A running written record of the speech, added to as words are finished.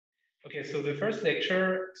Okay, so the first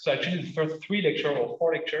lecture, so actually the first 3 lectures or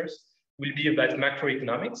 4 lectures will be about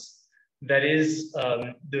macroeconomics. That is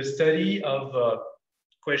the study of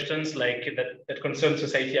questions like that concern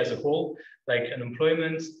society as a whole, like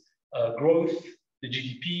unemployment, growth, the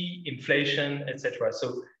GDP, inflation, etc.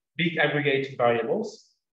 So big aggregate variables.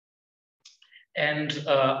 And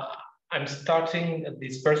I'm starting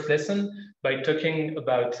this first lesson by talking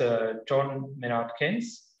about John Maynard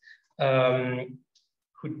Keynes,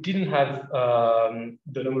 who didn't have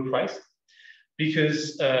the Nobel Prize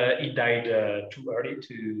because he died too early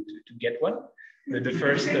to get one. The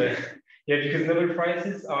first, yeah, because Nobel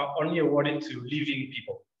Prizes are only awarded to living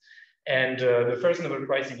people. And the first Nobel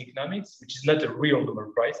Prize in economics, which is not a real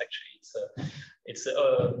Nobel Prize, actually, it's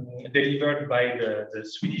delivered by the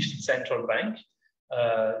Swedish Central Bank.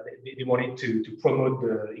 They wanted to promote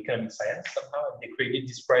the economic science somehow, and they created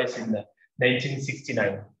this prize in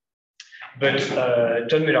 1969. But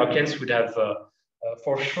John Maynard Keynes would have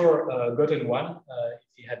for sure gotten one if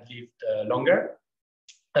he had lived longer,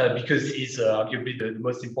 because he's arguably the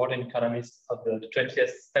most important economist of the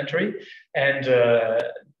 20th century. And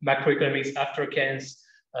macroeconomics after Keynes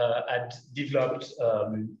had developed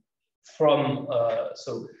from,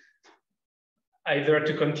 so either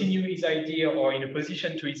to continue his idea or in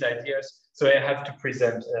opposition to his ideas. So I have to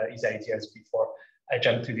present his ideas before I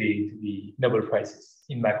jump to the Nobel Prizes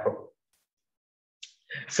in macro.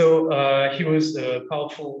 So he was a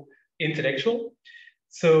powerful intellectual.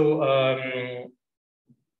 So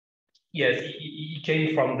yes, he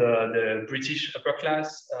came from the British upper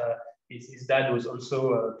class. His dad was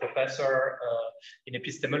also a professor in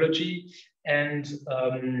epistemology, and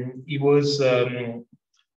he was an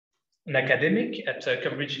academic at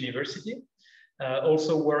Cambridge University,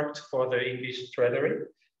 also worked for the English Treasury,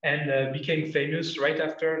 and became famous right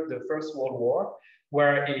after the First World War,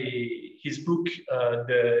 where his book,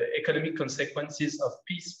 The Economic Consequences of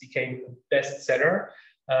Peace, became a bestseller.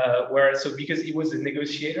 Because he was a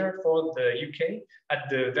negotiator for the UK at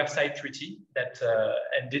the Versailles Treaty that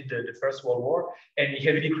ended the First World War, and he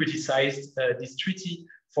heavily criticized this treaty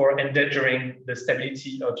for endangering the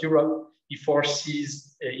stability of Europe. He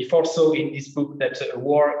foresaw in this book that a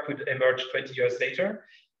war could emerge 20 years later,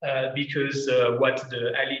 because what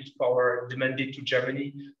the Allied power demanded to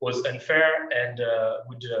Germany was unfair and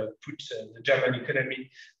would put the German economy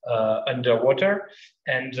underwater,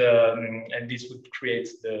 and this would create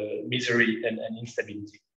the misery and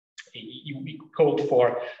instability. He called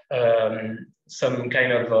for some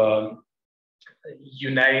kind of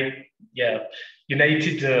united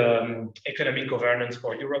economic governance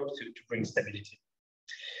for Europe to bring stability.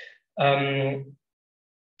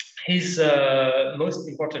 His most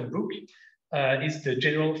important book is The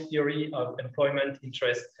General Theory of Employment,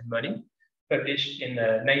 Interest, and Money, published in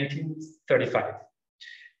 1935.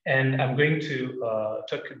 And I'm going to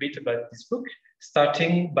talk a bit about this book,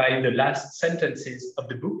 starting by the last sentences of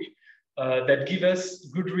the book that give us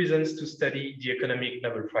good reasons to study the economic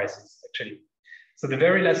Nobel Prizes, actually. So the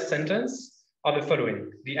very last sentence are the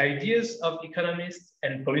following: the ideas of economists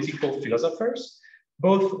and political philosophers,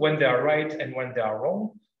 both when they are right and when they are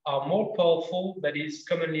wrong, are more powerful than is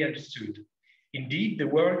commonly understood. Indeed, the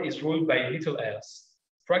world is ruled by little else.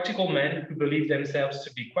 Practical men who believe themselves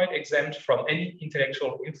to be quite exempt from any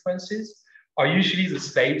intellectual influences are usually the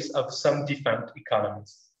slaves of some defunct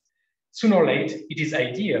economist. Sooner or later, it is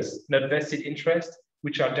ideas, not vested interest,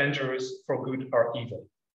 which are dangerous for good or evil.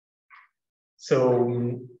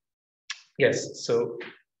 So, yes, so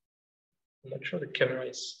I'm not sure the camera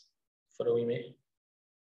is following me.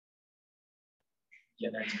 Yeah,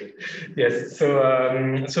 that's good. Yes.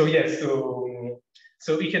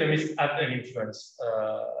 So economists have an influence,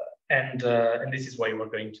 and this is why we're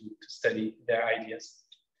going to study their ideas.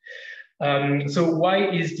 So why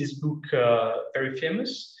is this book very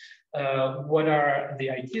famous? What are the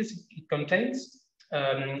ideas it contains?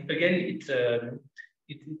 Again,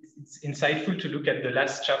 it's insightful to look at the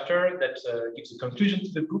last chapter that gives a conclusion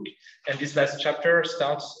to the book, and this last chapter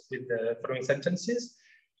starts with the following sentences.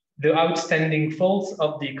 The outstanding faults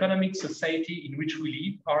of the economic society in which we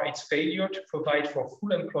live are its failure to provide for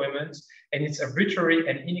full employment and its arbitrary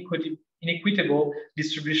and inequitable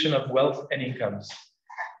distribution of wealth and incomes.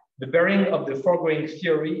 The bearing of the foregoing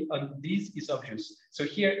theory on this is obvious. So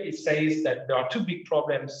here it says that there are two big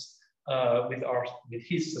problems with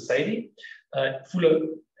his society, full of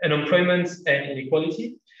unemployment and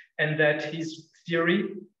inequality, and that his theory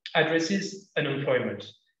addresses unemployment.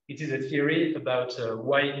 It is a theory about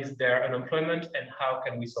why is there unemployment and how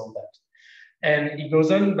can we solve that. And he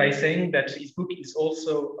goes on by saying that his book is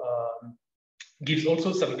also gives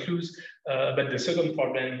also some clues about the second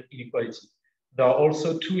problem, inequality. there are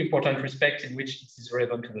also two important respects in which it is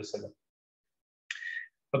relevant to the second.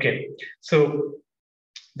 Okay, so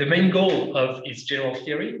the main goal of its general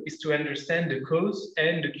theory is to understand the cause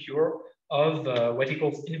and the cure of what he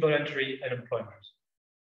calls involuntary unemployment,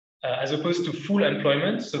 as opposed to full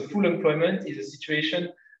employment. So full employment is a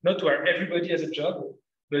situation not where everybody has a job,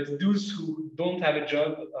 but those who don't have a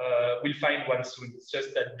job will find one soon. It's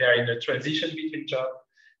just that they're in a transition between jobs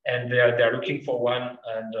and they're looking for one,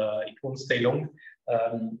 and it won't stay long.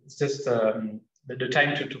 It's just the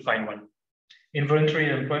time to find one. Involuntary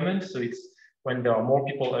unemployment, so it's when there are more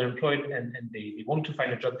people unemployed and they want to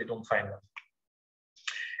find a job, they don't find one.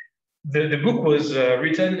 The book was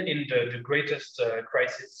written in the greatest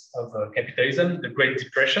crisis of capitalism, the Great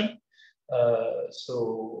Depression.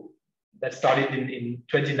 So that started in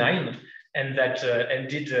 29, and that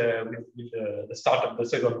ended with the start of the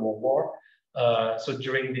Second World War. So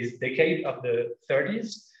during this decade of the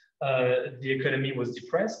 30s, the economy was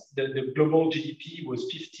depressed. The global GDP was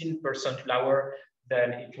 15% lower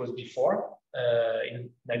than it was before in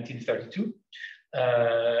 1932.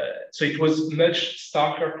 So it was much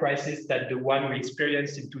starker crisis than the one we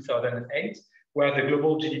experienced in 2008, where the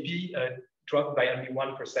global GDP dropped by only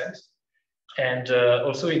 1%. And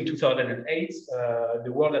also in 2008,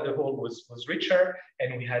 the world as a whole was richer,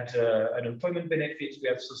 and we had unemployment benefits, we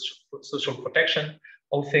had social protection,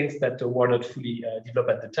 all things that were not fully developed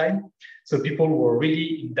at the time. So people were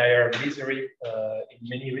really in dire misery in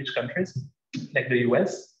many rich countries, like the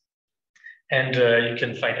US. And you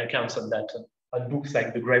can find accounts of that on books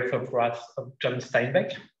like The Grapes of Wrath of John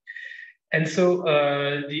Steinbeck. And so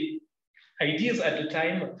the ideas at the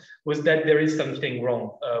time was that there is something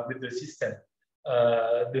wrong with the system.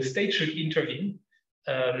 The state should intervene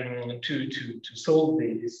to solve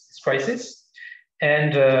this crisis.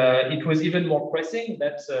 And it was even more pressing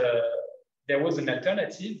that there was an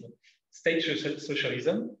alternative, state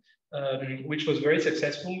socialism, which was very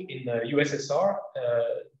successful in the USSR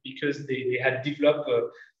because they had developed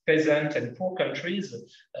peasant and poor countries.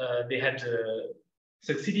 They had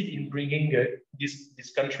succeeded in bringing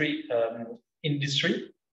this country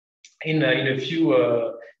industry in a few,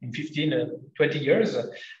 in 15, 20 years.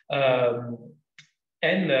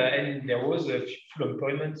 And there was a full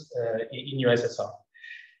employment in USSR.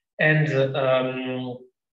 And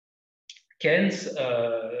Keynes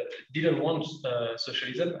didn't want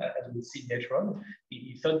socialism, as we'll see later on.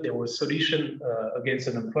 He thought there was a solution against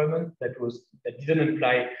unemployment that didn't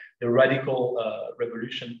imply the radical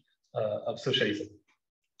revolution of socialism.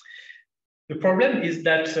 The problem is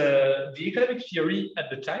that the economic theory at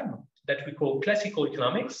the time, that we call classical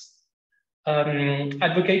economics,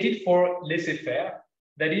 advocated for laissez-faire.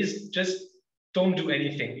 That is, just don't do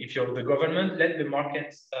anything. If you're the government, let the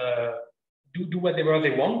markets do whatever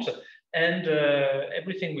they want, and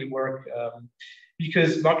everything will work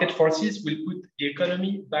because market forces will put the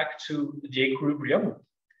economy back to the equilibrium.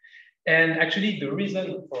 And actually, the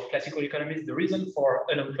reason for classical economists, the reason for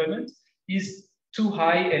unemployment is too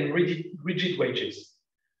high and rigid wages.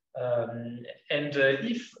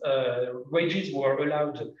 If wages were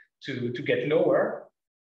allowed to get lower,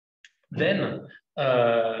 then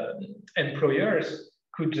employers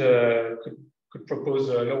could propose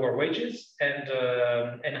lower wages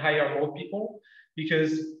and hire more people,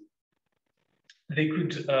 because they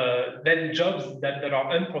could then jobs that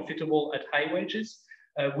are unprofitable at high wages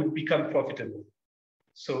would become profitable.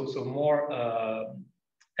 So more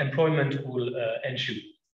employment will ensue.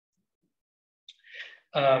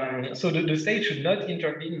 So the state should not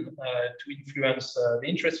intervene to influence the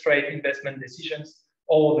interest rate, investment decisions,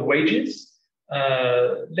 or the wages.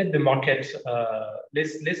 Let the market,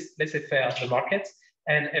 laissez-faire the market,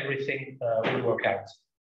 and everything will work out.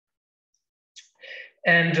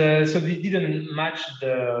 And so they didn't match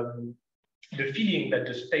the feeling that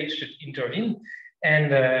the state should intervene.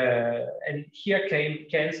 And here came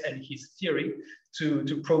Keynes and his theory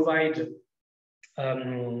to provide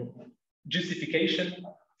justification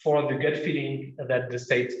for the gut feeling that the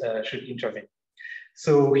state should intervene.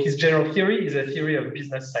 So his general theory is a theory of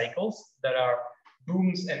business cycles that are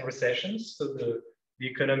booms and recessions. So the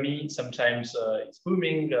economy sometimes is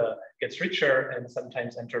booming, gets richer, and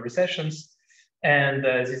sometimes enter recessions. And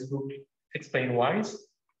this book explains why.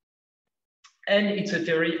 And it's a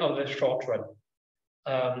theory of the short run.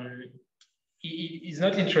 He is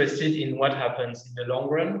not interested in what happens in the long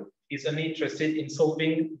run. He's only interested in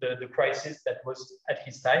solving the crisis that was at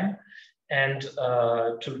his time, and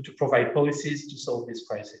to provide policies to solve this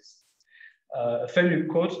crisis. A famous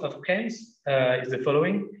quote of Keynes is the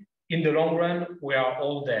following: "In the long run, we are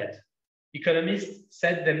all dead. Economists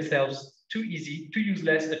set themselves too easy, too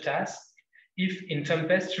useless a task if in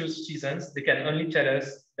tempestuous seasons, they can only tell us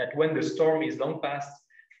that when the storm is long past,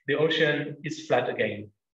 the ocean is flat again.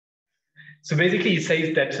 So basically, it says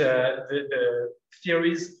that the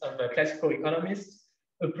theories of the classical economists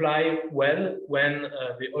apply well when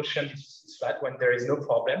the ocean is flat, when there is no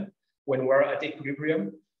problem, when we're at equilibrium.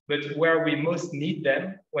 But where we most need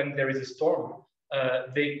them, when there is a storm,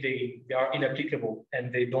 they are inapplicable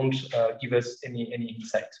and they don't give us any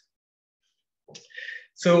insight.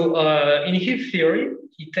 So in his theory,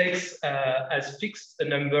 he takes as fixed a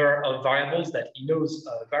number of variables that he knows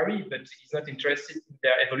vary, but he's not interested in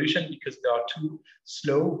their evolution because they are too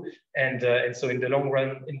slow, and so in the long run,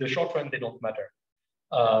 in the short run, they don't matter.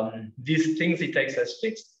 These things he takes as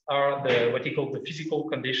fixed are what he calls the physical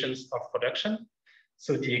conditions of production.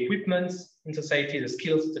 So the equipment in society, the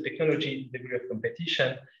skills, the technology, the degree of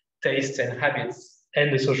competition, tastes and habits,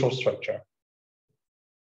 and the social structure.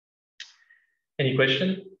 Any question?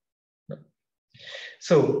 No.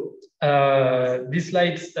 So these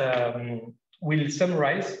slides will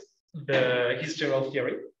summarize the historical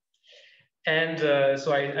theory. And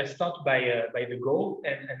so I start by the goal,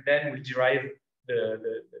 and then we derive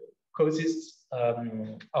the causes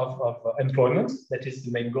of employment. That is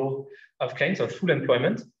the main goal of Keynes, of full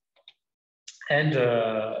employment. And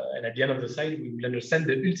at the end of the slide, we will understand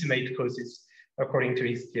the ultimate causes according to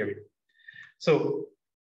his theory. So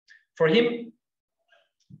for him,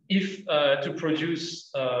 if to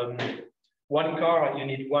produce one car, you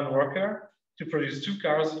need one worker. To produce two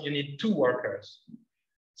cars, you need two workers.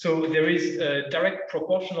 So there is a direct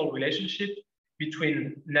proportional relationship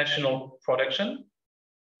between national production,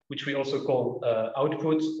 which we also call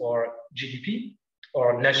output or GDP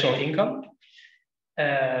or national income,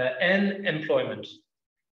 and employment.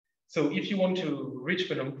 So if you want to reach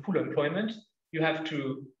full employment, you have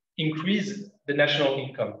to increase the national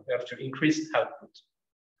income. You have to increase output.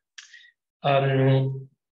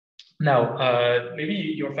 Now, maybe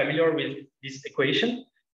you're familiar with this equation.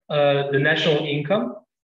 The national income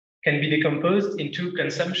can be decomposed into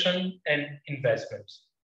consumption and investment.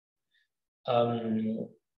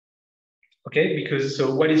 Okay, because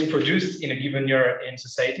so what is produced in a given year in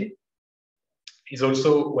society is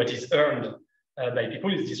also what is earned by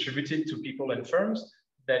people, is distributed to people and firms.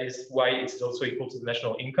 That is why it's also equal to the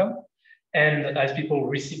national income. And as people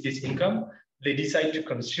receive this income, they decide to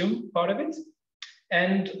consume part of it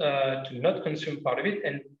and to not consume part of it.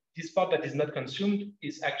 And this part that is not consumed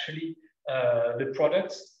is actually the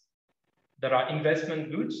products that are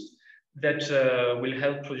investment goods that will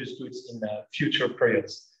help produce goods in future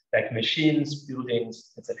periods, like machines,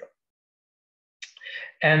 buildings, etc.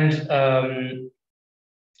 And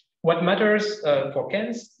what matters for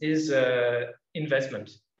Keynes is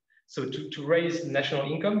investment. So to raise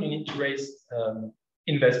national income, you need to raise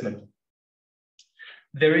investment.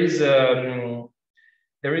 There is a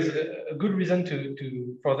good reason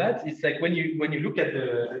for that. It's like when you look at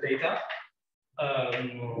the data,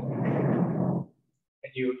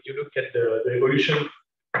 and you look at the evolution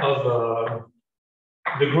of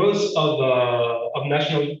the growth of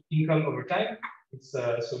national income over time. It's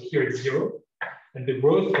so here it's 0, and the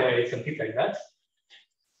growth is something like that.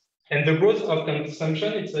 And the growth of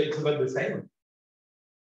consumption, it's about the same.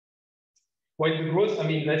 While the growth of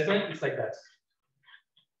investment is like that.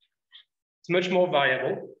 It's much more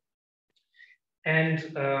variable, and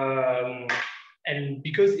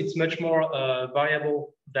because it's much more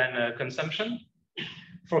variable than consumption,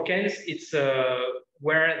 for Keynes, it's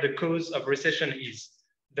where the cause of recession is.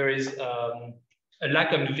 There is a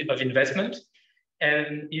lack of investment,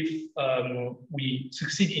 and if we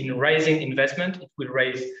succeed in raising investment, it will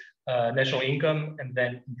raise national income and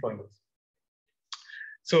then employment.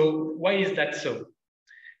 So why is that so?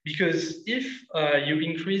 Because if you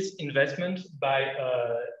increase investment by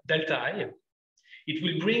delta I, it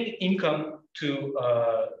will bring income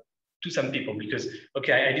to some people, because,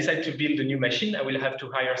 okay, I decide to build a new machine, I will have to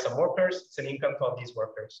hire some workers, it's an income for these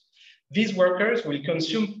workers. These workers will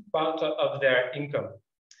consume part of their income.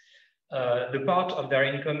 The part of their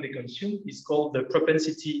income they consume is called the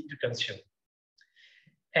propensity to consume.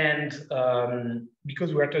 And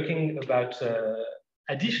because we're talking about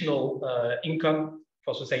additional income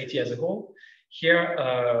for society as a whole, here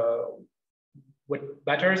what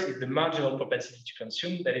matters is the marginal propensity to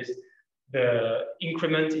consume, that is the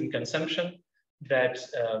increment in consumption that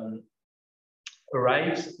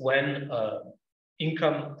arrives when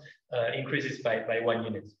income increases by 1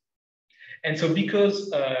 unit. And so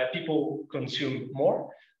because people consume more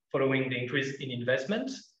following the increase in investment,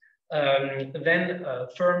 then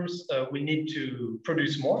firms will need to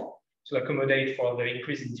produce more to accommodate for the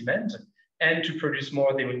increase in demand. And to produce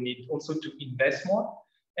more, they will need also to invest more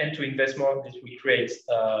and to invest more, this will create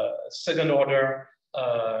a second order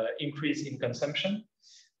increase in consumption,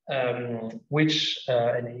 which,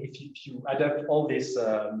 and if you add up all this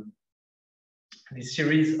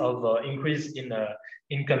series of increase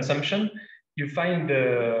in consumption, you find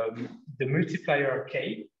the multiplier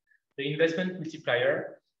K, the investment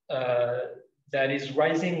multiplier that is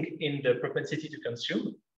rising in the propensity to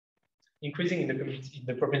consume, increasing in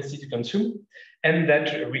the propensity to consume, and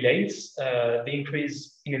that relates the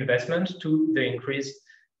increase in investment to the increase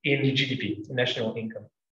in GDP, national income.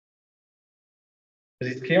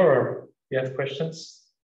 Is it clear, or you have questions?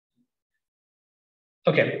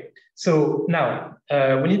 Okay, so now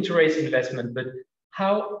we need to raise investment, but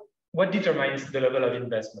what determines the level of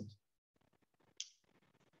investment?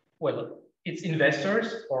 Well, it's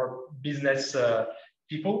investors or business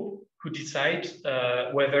people who decide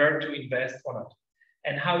whether to invest or not.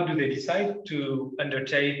 And how do they decide to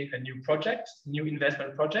undertake a new project, new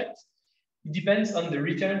investment project? It depends on the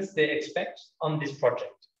returns they expect on this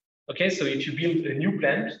project. Okay, so if you build a new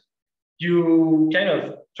plant, you kind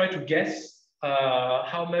of try to guess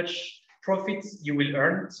how much profits you will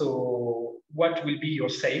earn. So what will be your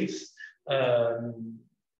sales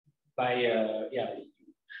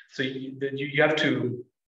so you have to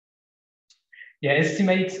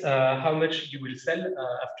estimate how much you will sell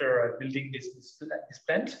after building this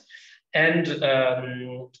plant, and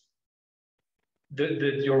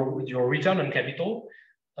your return on capital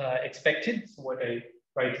expected, so what I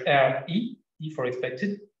write RE, E for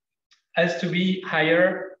expected, has to be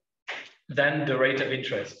higher than the rate of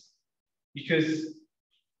interest, because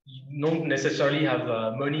you don't necessarily have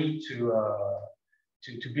money to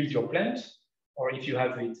build your plant, or if you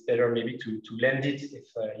have, it's better maybe to lend it if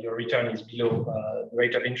your return is below the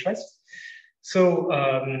rate of interest. So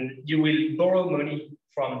you will borrow money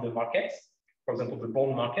from the market, for example, the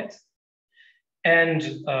bond market, and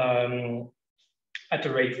at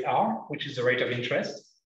a rate R, which is the rate of interest,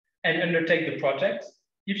 and undertake the project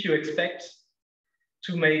if you expect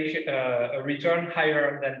to make a return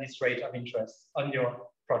higher than this rate of interest on your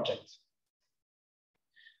project.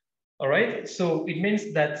 All right, so it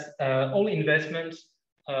means that all investments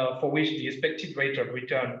for which the expected rate of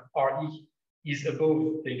return RE is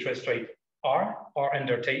above the interest rate R are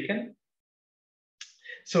undertaken.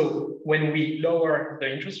 So when we lower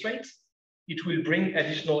the interest rate, it will bring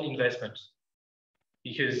additional investment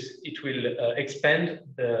because it will expand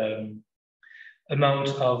the amount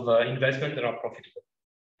of investment that are profitable.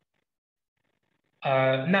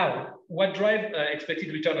 Now, what drives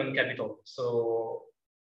expected return on capital? So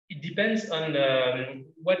it depends on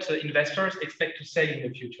what investors expect to sell in the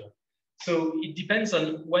future. So it depends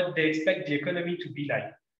on what they expect the economy to be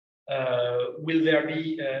like. Will there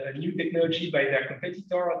be a new technology by their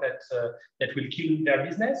competitor that will kill their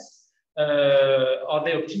business? Are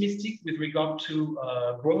they optimistic with regard to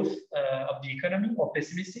growth of the economy, or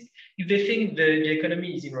pessimistic? If they think the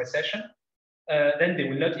economy is in recession, then they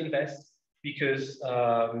will not invest because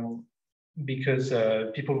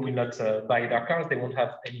people will not buy their cars, they won't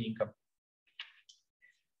have any income.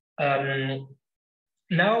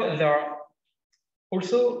 Now, there are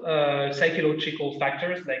also psychological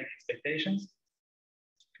factors like expectations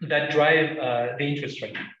that drive the interest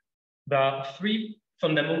rate. There are three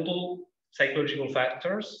fundamental psychological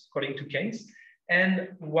factors, according to Keynes, and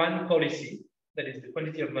one policy, that is the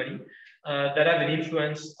quantity of money, that have an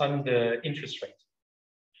influence on the interest rate.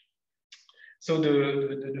 So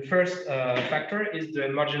the first factor is the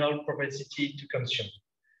marginal propensity to consume.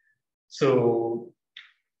 So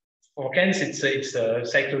for Keynes, it's a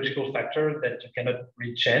psychological factor that you cannot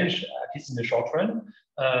really change, at least in the short run,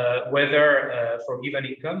 whether for given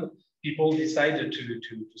income, people decide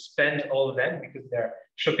to spend all of them because they're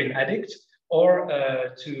shopping addicts, or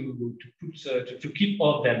to keep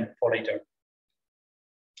all of them for later.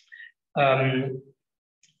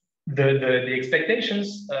 The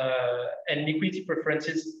expectations and liquidity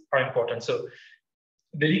preferences are important. So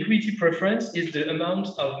the liquidity preference is the amount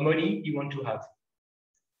of money you want to have.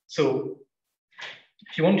 So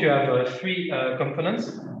if you want to have three components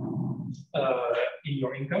in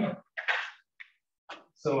your income,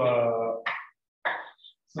 so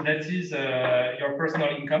that is your personal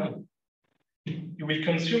income. You will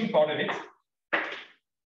consume part of it.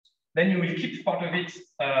 Then you will keep part of it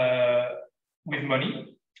with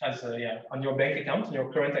money, as on your bank account, in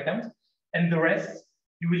your current account, and the rest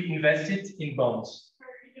you will invest it in bonds.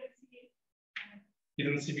 You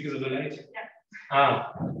don't see because of the light? Yeah.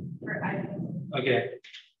 Ah. Okay.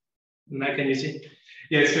 Now can you see?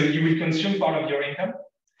 Yeah. So you will consume part of your income.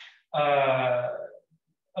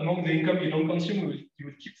 Among the income you don't consume, you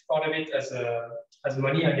will keep part of it as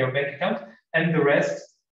money on your bank account, and the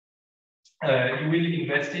rest you will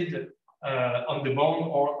invest it on the bond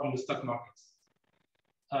or on the stock market.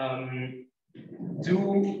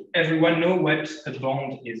 Do everyone know what a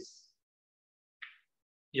bond is?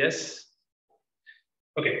 Yes?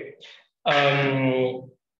 Okay.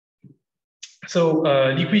 So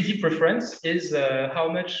liquidity preference is how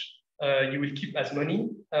much you will keep as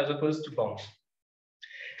money as opposed to bonds.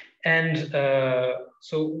 And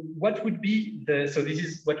so what would be so this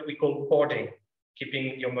is what we call hoarding,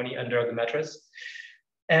 keeping your money under the mattress.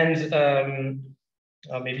 And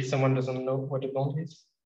maybe someone doesn't know what a bond is.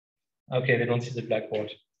 Okay, they don't see the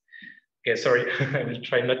blackboard. Okay, sorry, I will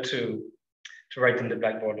try not to write in the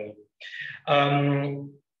blackboard.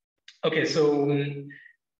 Okay, so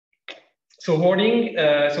hoarding,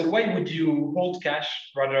 so why would you hold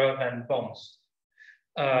cash rather than bonds?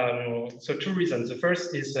 So two reasons. The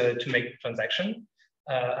first is to make transaction.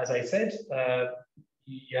 As I said,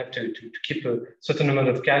 you have to keep a certain amount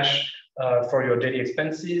of cash for your daily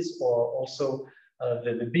expenses, or also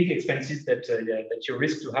the big expenses that you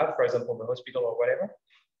risk to have, for example, the hospital or whatever.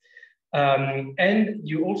 And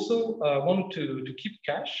you also want to keep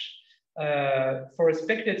cash for a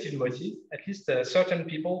speculative motive. At least certain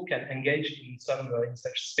people can engage in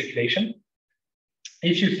such speculation.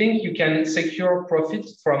 If you think you can secure profit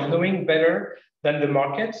from knowing better than the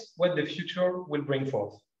market what the future will bring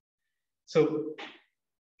forth. So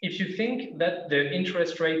if you think that the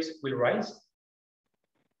interest rate will rise,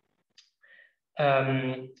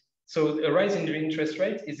 so a rise in the interest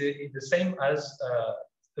rate is the same as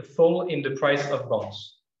a fall in the price of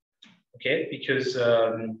bonds. Okay, because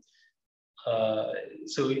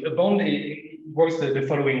so a bond works the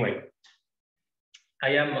following way.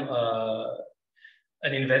 I am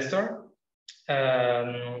an investor,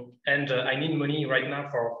 and I need money right now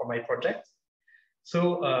for my project.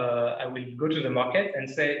 So I will go to the market and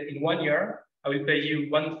say, in 1 year, I will pay you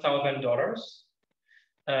 $1,000.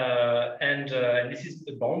 And this is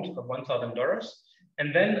a bond of $1,000.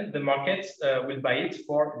 And then the market will buy it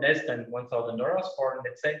for less than $1,000, or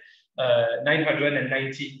let's say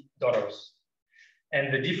 $990.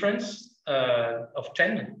 And the difference of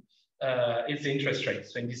 10 is the interest rate.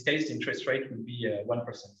 So in this case, the interest rate will be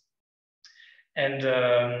 1%. And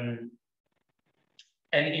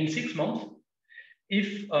in 6 months,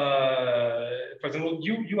 if, for example,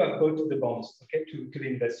 you have bought the bonds, okay, to the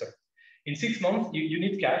investor. In 6 months, you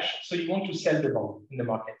need cash, so you want to sell the bond in the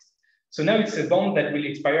market. So now it's a bond that will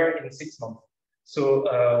expire in 6 months. So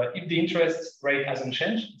if the interest rate hasn't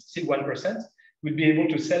changed, it's still 1%, we'll be able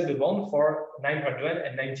to sell the bond for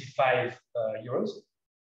 995 euros.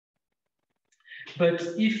 But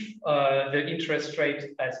if the interest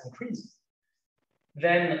rate has increased,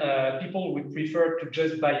 then people would prefer to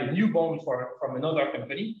just buy a new bond from another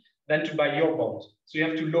company than to buy your bond. So you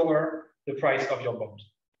have to lower the price of your bond.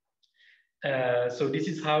 So this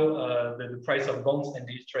is how the price of bonds and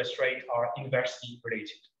the interest rate are inversely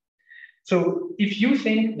related. So if you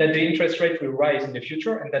think that the interest rate will rise in the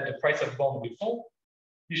future and that the price of bond will fall,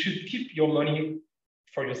 you should keep your money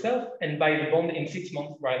for yourself and buy the bond in 6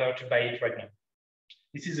 months rather to buy it right now.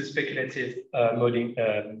 This is a speculative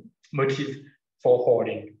motive for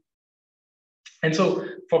hoarding. And so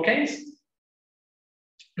for Keynes,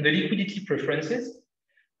 the liquidity preferences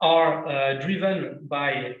are driven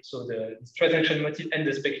by the transaction motive and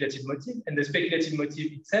the speculative motive. And the speculative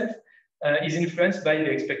motive itself is influenced by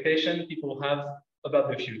the expectation people have about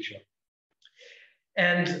the future.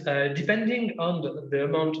 And depending on the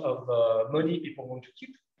amount of money people want to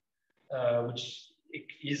keep, which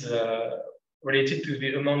is related to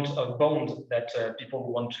the amount of bond that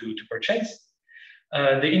people want to purchase,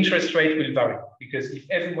 the interest rate will vary, because if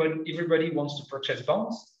everybody wants to purchase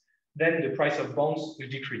bonds, then the price of bonds will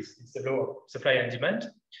decrease. It's the law of supply and demand.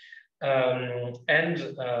 If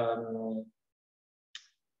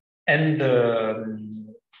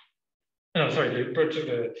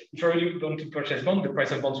you want to purchase bonds, the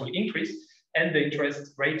price of bonds will increase and the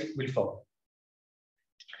interest rate will fall.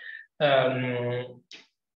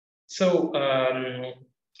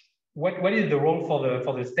 What is the role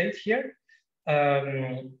for the state here?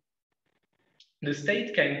 The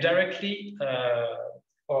state can directly,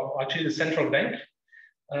 or actually the central bank,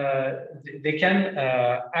 they can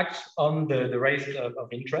act on the rise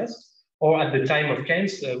of interest, or at the time of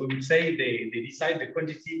Keynes, we would say they decide the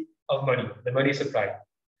quantity of money, the money supply.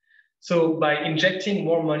 So by injecting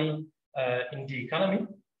more money in the economy,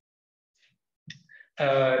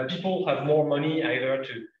 people have more money either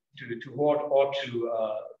to hoard or to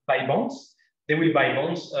buy bonds. They will buy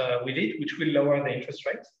bonds with it, which will lower the interest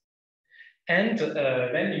rate. And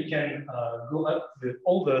then you can go up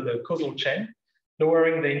all the causal chain.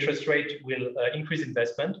 Lowering the interest rate will increase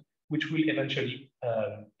investment. which will eventually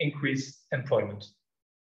increase employment.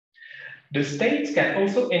 The state can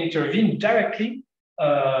also intervene directly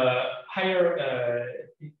higher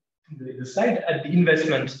the slide at the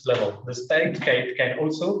investment level. The state can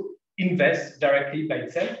also invest directly by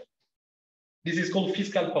itself. This is called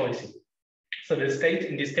fiscal policy. So the state,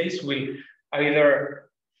 in this case, will either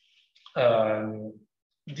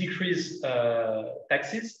decrease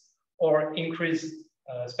taxes or increase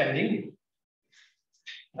spending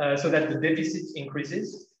so that the deficit increases,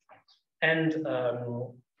 and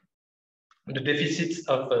the deficit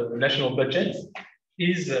of the national budget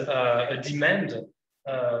is a demand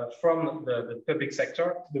from the public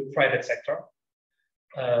sector to the private sector,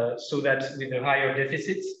 so that with a higher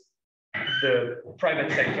deficit, the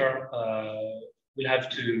private sector will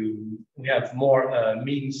have more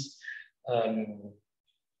means,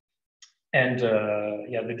 and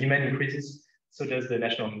the demand increases, so does the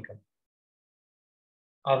national income.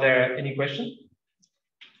 Are there any questions?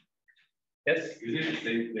 Yes? Is it the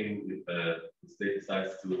same thing if the state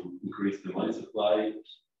decides to increase the money supply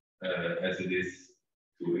as it is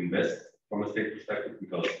to invest from a state perspective?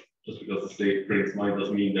 Because just because the state prints money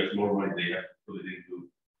doesn't mean there's more money, they have to put it into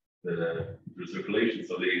the circulation,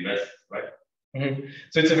 so they invest, right? Mm-hmm.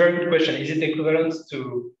 So it's a very good question. Is it equivalent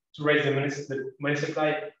to raise the money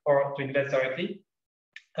supply or to invest directly?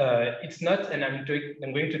 It's not, and I'm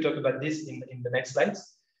going to talk about this in the next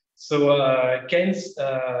slides. So Keynes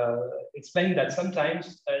explained that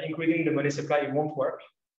sometimes increasing the money supply won't work,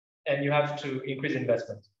 and you have to increase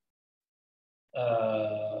investment.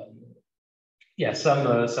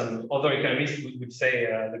 Some other economists would say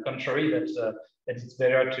the contrary, that it's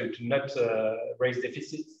better to not raise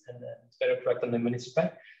deficits, and it's better to act on the money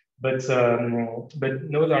supply. But no,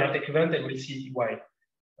 they are not equivalent, and we'll see why.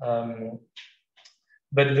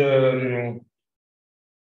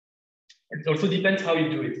 It also depends how you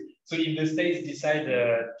do it. So if the states decide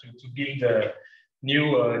to build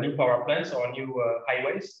new power plants or new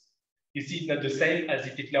highways, you see it's not the same as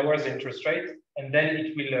if it lowers the interest rate, and then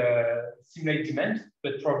it will stimulate demand,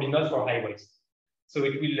 but probably not for highways. So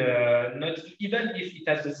it will not, even if it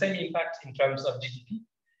has the same impact in terms of GDP,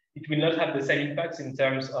 it will not have the same impacts in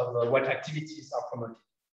terms of what activities are promoted.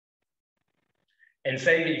 And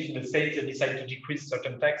same if the state decide to decrease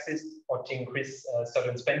certain taxes or to increase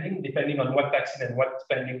certain spending, depending on what taxes and what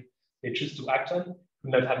spending they choose to act on,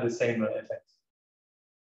 will not have the same effect.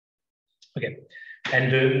 Okay,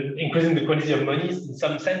 and increasing the quantity of money, in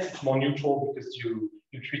some sense, it's more neutral because you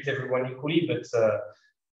treat everyone equally, but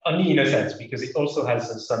only in a sense, because it also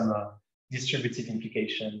has some distributive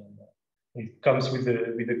implication. And, it comes with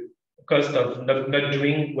the cost of not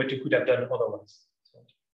doing what you could have done otherwise. So.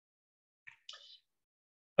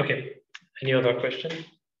 Okay, any other question?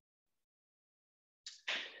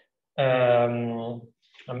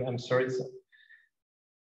 I'm sorry. So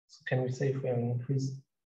can we say if we have increased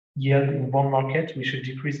yield in bond market, we should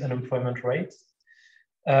decrease unemployment rate?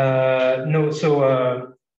 No.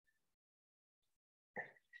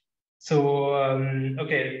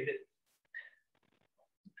 Okay.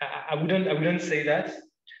 I wouldn't say that.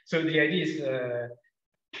 So the idea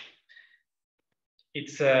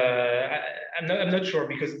is, I'm not sure,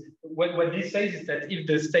 because what this says is that if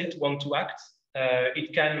the state wants to act,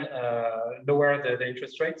 it can lower the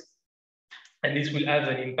interest rates, and this will have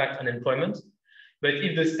an impact on employment. But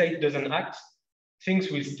if the state doesn't act, things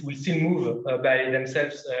will still move by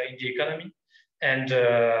themselves in the economy, and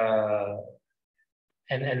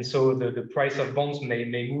so the price of bonds may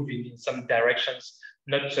move in some directions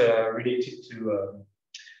not related to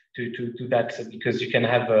that, because you can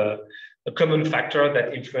have a common factor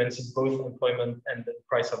that influences both employment and the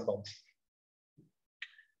price of bonds.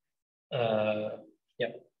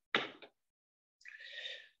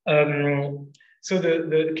 So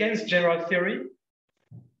the Keynes general theory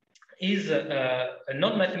is a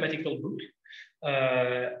non-mathematical book,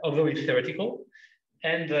 although it's theoretical.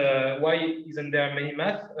 And why isn't there many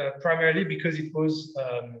math? Primarily because it was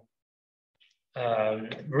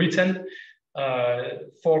written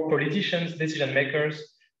for politicians, decision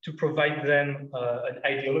makers, to provide them an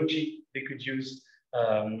ideology they could use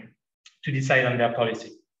to decide on their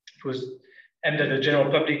policy. It was aimed at the general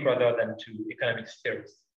public rather than to economics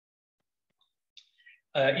theorists.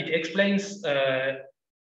 It explains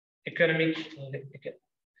economic.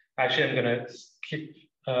 Actually, I'm going to skip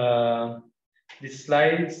these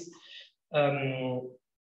slides. No,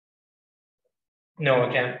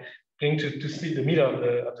 okay, I'm going to skip the middle of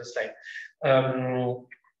the slide.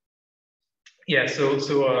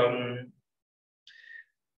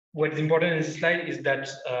 What's important in this slide is that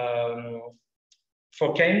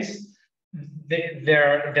for Keynes,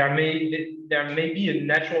 there may be a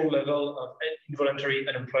natural level of involuntary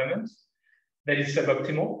unemployment that is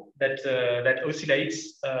suboptimal, that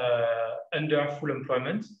oscillates under full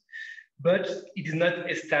employment, but it is not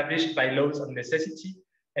established by laws of necessity.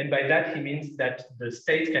 And by that, he means that the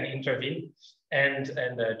state can intervene and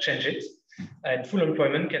change it. And full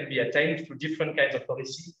employment can be attained through different kinds of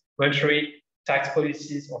policy, monetary, tax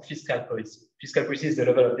policies, or fiscal policy. Fiscal policy is the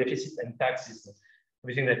level of deficit, and tax is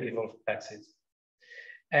everything that involves taxes.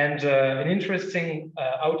 And an interesting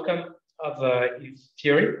outcome of his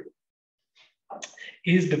theory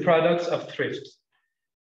is the products of thrift.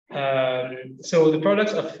 So the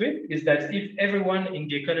products of thrift is that if everyone in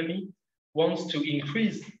the economy wants to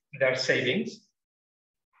increase their savings,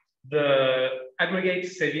 the aggregate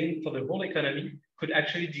saving for the whole economy could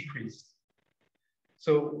actually decrease.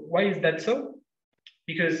 So why is that so?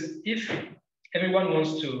 Because if everyone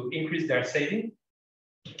wants to increase their saving,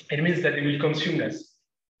 it means that they will consume less.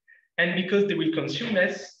 And because they will consume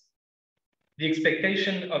less, the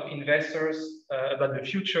expectation of investors about the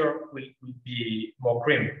future will be more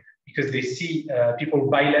grim, because they see people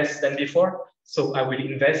buy less than before, so I will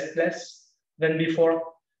invest less than before.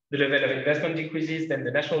 The level of investment decreases, then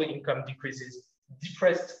the national income decreases,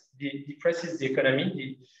 depresses the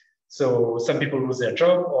economy. So some people lose their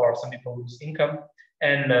job, or some people lose income.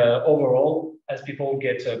 And overall, as people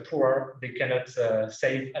get poorer, they cannot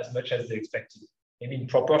save as much as they expected. Maybe in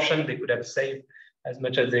proportion, they could have saved as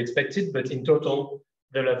much as they expected, but in total,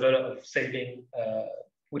 the level of saving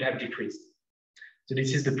would have decreased. So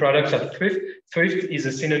this is the product of thrift. Thrift is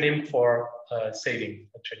a synonym for saving,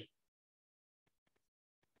 actually.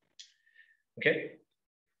 Okay.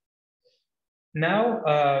 Now,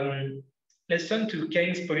 let's turn to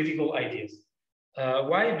Keynes' political ideas.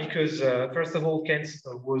 Why? Because first of all, Keynes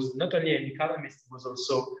was not only an economist, he was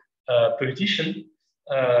also a politician.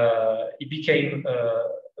 He became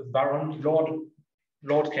a Baron,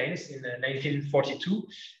 Lord Keynes in 1942,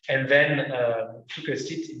 and then took a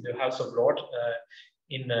seat in the House of Lords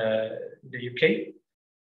in the UK.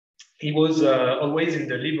 He was always in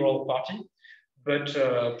the Liberal Party, but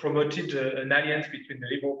promoted an alliance between the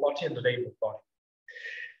Liberal Party and the Labour Party.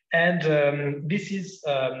 And this is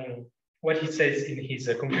what he says in his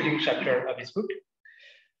concluding chapter of his book.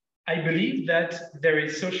 I believe that there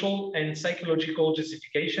is social and psychological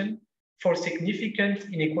justification for significant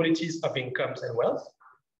inequalities of incomes and wealth,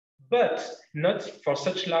 but not for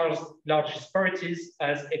such large disparities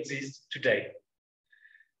as exist today.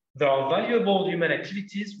 There are valuable human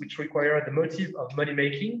activities which require the motive of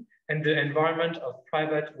money-making and the environment of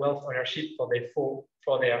private wealth ownership for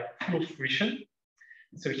their full fruition.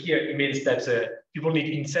 So here it means that people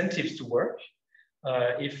need incentives to work.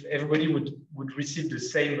 If everybody would receive the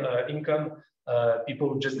same income, people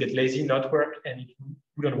would just get lazy, not work, and it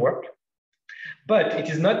wouldn't work. But it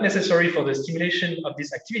is not necessary for the stimulation of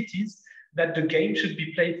these activities that the game should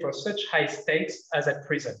be played for such high stakes as at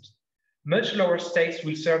present. Much lower stakes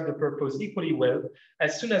will serve the purpose equally well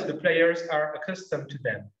as soon as the players are accustomed to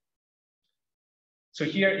them. So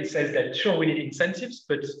here it says that sure, we need incentives,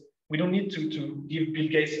 but we don't need to give Bill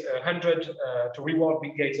Gates to reward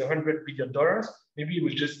Bill Gates $100 billion. Maybe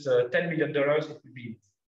with just $10 million, it would be.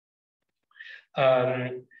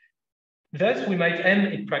 Thus, we might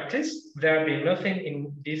end in practice, there being nothing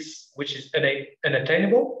in this which is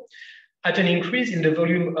unattainable, at an increase in the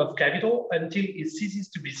volume of capital until it ceases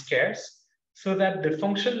to be scarce, so that the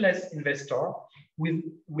functionless investor will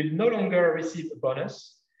no longer receive a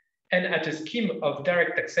bonus, and at a scheme of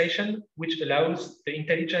direct taxation, which allows the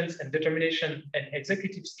intelligence and determination and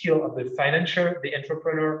executive skill of the financier, the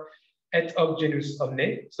entrepreneur, et hoc genus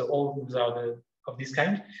omne, so all those are of this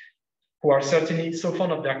kind, who are certainly so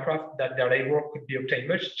fond of their craft that their labor could be obtained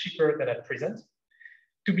much cheaper than at present,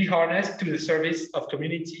 to be harnessed to the service of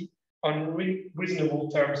community on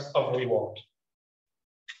reasonable terms of reward.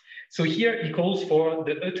 So here he calls for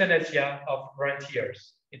the euthanasia of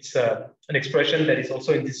rentiers. It's an expression that is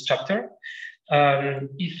also in this chapter.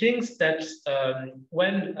 He thinks that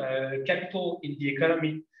when capital in the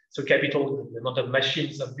economy, so capital, the amount of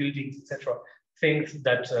machines, of buildings, etc., things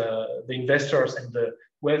that the investors and the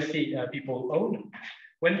wealthy people own,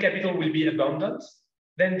 when capital will be abundant,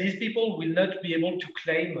 then these people will not be able to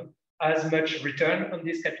claim as much return on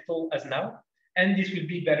this capital as now, and this will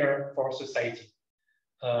be better for society.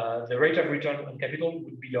 The rate of return on capital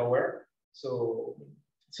would be lower, so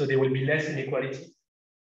there will be less inequality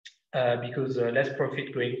because less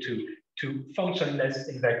profit going to functionless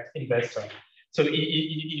investors. So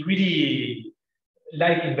he really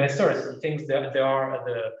like investors. He thinks that they are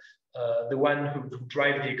the one who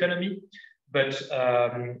drive the economy, but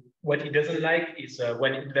what he doesn't like is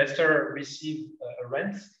when investors receive a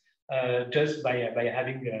rent just by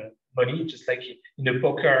having money, just like in a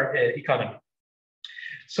poker economy.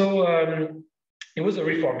 So he was a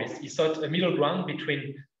reformist. He sought a middle ground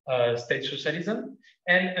between state socialism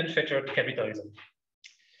and unfettered capitalism.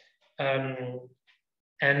 Yeah,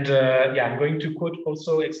 I'm going to quote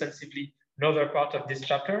also extensively another part of this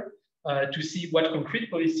chapter to see what concrete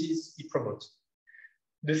policies he promotes.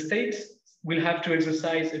 The state will have to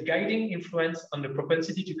exercise a guiding influence on the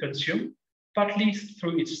propensity to consume, partly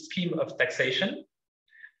through its scheme of taxation,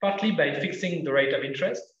 partly by fixing the rate of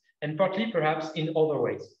interest, and partly perhaps in other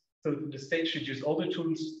ways. So the state should use all the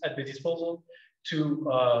tools at the disposal to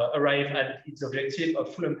arrive at its objective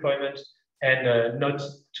of full employment and not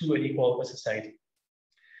too unequal a society.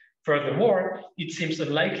 Furthermore, it seems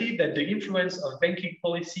unlikely that the influence of banking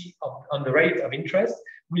policy on the rate of interest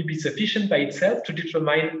will be sufficient by itself to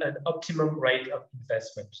determine an optimum rate of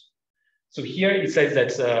investment. So here it says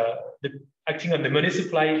that acting on the money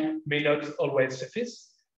supply may not always suffice.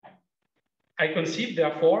 I conceive,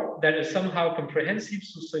 therefore, that a somehow comprehensive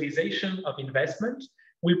socialization of investment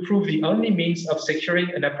will prove the only means of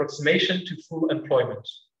securing an approximation to full employment.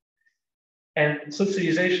 And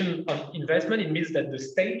socialization of investment, it means that the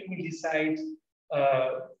state will decide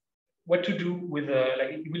what to do with,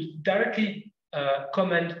 like it will directly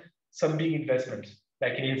command some big investment,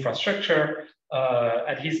 like in infrastructure.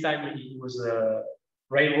 At his time, it was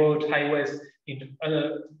railroad, highways. In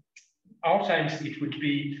our times, it would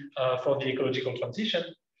be for the ecological transition,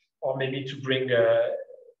 or maybe to bring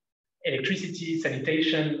electricity,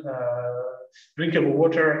 sanitation, drinkable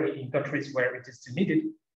water in countries where it is still needed.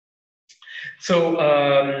 So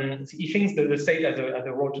he thinks that the state has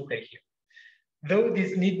a role to play here. Though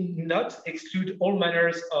this need not exclude all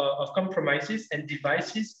manners of compromises and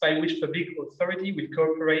devices by which public authority will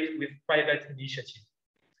cooperate with private initiative.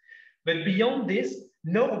 But beyond this,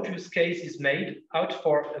 no obvious case is made out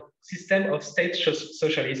for a system of state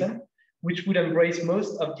socialism, which would embrace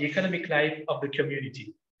most of the economic life of the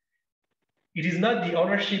community. It is not the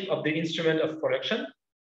ownership of the instrument of production.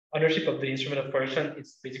 Ownership of the instrument of production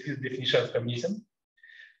is basically the definition of communism,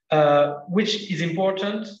 which is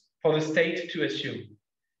important for the state to assume.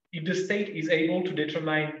 If the state is able to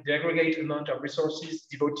determine the aggregate amount of resources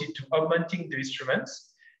devoted to augmenting the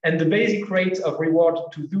instruments and the basic rate of reward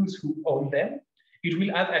to those who own them, it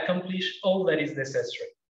will have accomplished all that is necessary.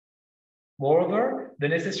 Moreover, the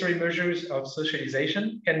necessary measures of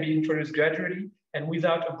socialization can be introduced gradually and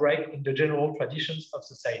without a break in the general traditions of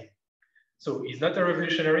society. So he's not a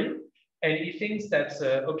revolutionary, and he thinks that,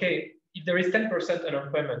 okay, if there is 10%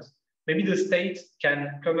 unemployment, maybe the state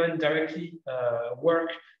can come and directly work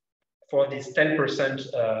for this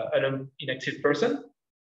 10% inactive person,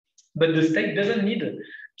 but the state doesn't need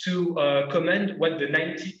to command what the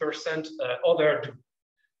 90% other do.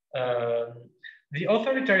 The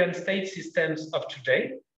authoritarian state systems of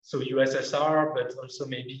today, so USSR, but also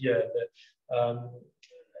maybe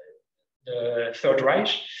the Third Reich,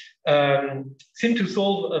 seem to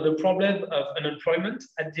solve the problem of unemployment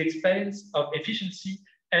at the expense of efficiency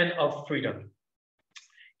and of freedom.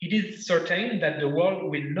 It is certain that the world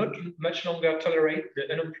will not much longer tolerate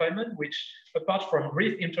the unemployment which, apart from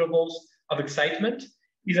brief intervals of excitement,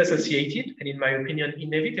 is associated, and in my opinion,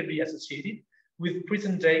 inevitably associated, with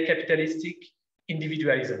present-day capitalistic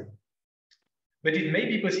individualism. But it may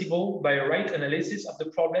be possible, by a right analysis of the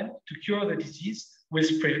problem, to cure the disease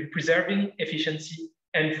with preserving efficiency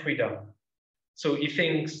and freedom. So he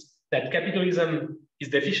thinks that capitalism is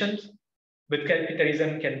deficient, but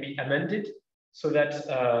capitalism can be amended so that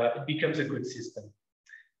it becomes a good system.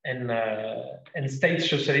 And state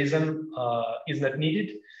socialism is not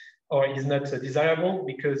needed or is not desirable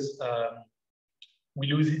because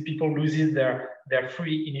people lose their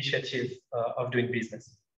free initiative of doing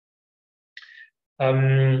business.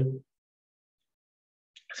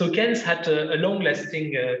 So Keynes had a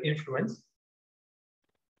long-lasting influence.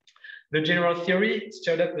 The general theory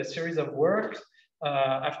stirred up a series of works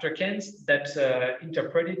after Keynes that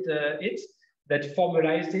interpreted it, that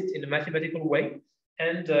formalized it in a mathematical way,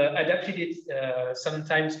 and adapted it,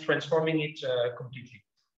 sometimes transforming it completely.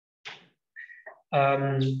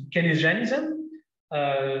 Keynesianism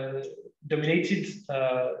dominated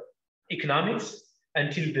economics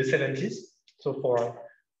until the 70s, so for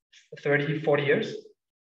 30, 40 years.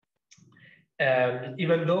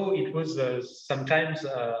 Even though it was sometimes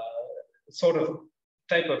sort of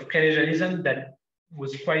type of Keynesianism that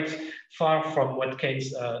was quite far from what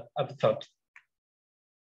Keynes had thought.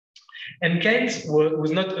 And Keynes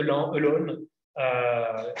was not alone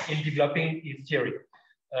in developing his theory.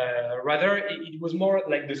 Rather, it was more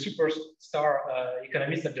like the superstar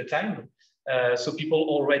economist at the time. So people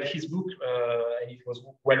all read his book, and it was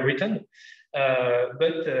well written.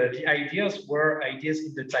 But the ideas were ideas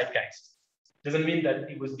in the zeitgeist. Doesn't mean that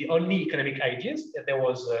it was the only economic ideas. There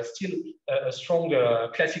was still a strong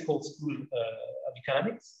classical school of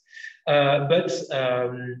economics. But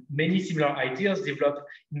many similar ideas developed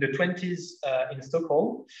in the 20s in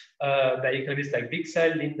Stockholm by economists like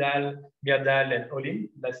Wicksell, Lindahl, Myrdal, and Olin.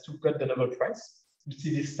 That's two got the Nobel Prize. You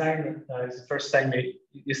see this sign, it's the first time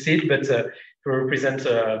you see it, but to represent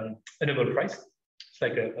a Nobel Prize. It's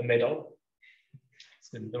like a medal.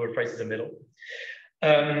 So the Nobel Prize is a medal.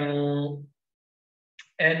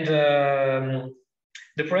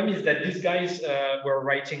 The problem is that these guys were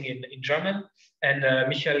writing in German, and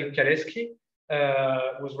Michał Kaleski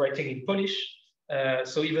was writing in Polish.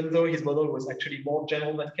 So even though his model was actually more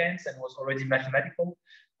general than Keynes and was already mathematical,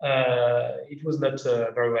 it was not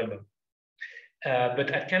very well known.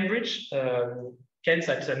 But at Cambridge, Keynes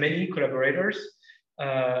had many collaborators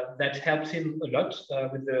that helped him a lot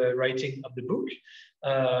with the writing of the book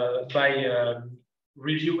by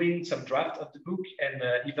reviewing some draft of the book and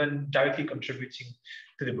even directly contributing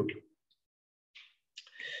to the book.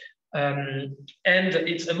 And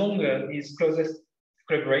it's among his closest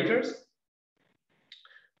collaborators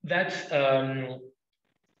that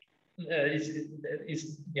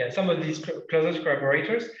some of these closest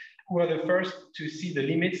collaborators who are the first to see the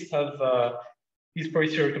limits of his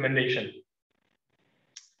policy recommendation.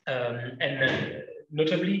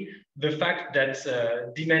 Notably, the fact that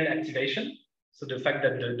demand activation, so the fact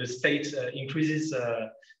that the state increases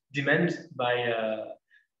demand by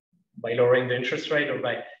lowering the interest rate or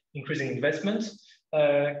by increasing investments,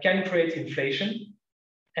 can create inflation.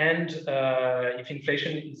 And if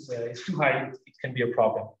inflation is too high, it can be a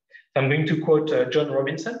problem. So I'm going to quote John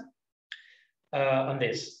Robinson on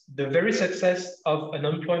this. The very success of an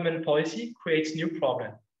unemployment policy creates new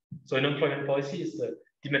problems. So an unemployment policy is the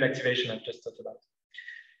demand activation I've just talked about.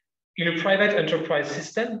 In a private enterprise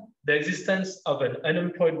system, the existence of an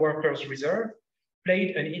unemployed workers' reserve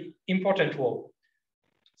played an important role.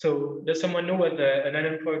 So does someone know what an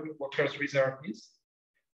unemployed workers' reserve is?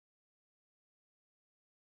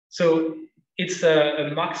 So it's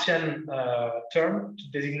a Marxian term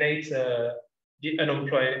to designate the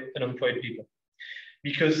unemployed people.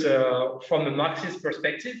 Because from a Marxist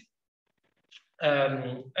perspective,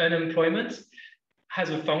 unemployment has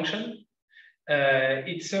a function.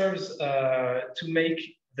 It serves to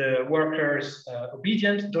make the workers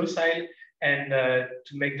obedient, docile, and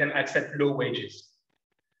to make them accept low wages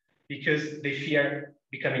because they fear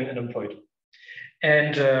becoming unemployed.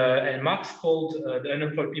 And Marx called the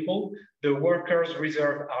unemployed people the workers'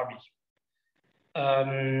 reserve army.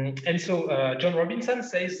 And so John Robinson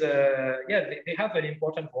says, they have an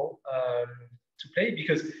important role to play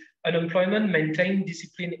because unemployment maintained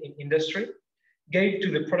discipline in industry, gave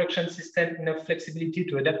to the production system enough flexibility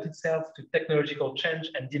to adapt itself to technological change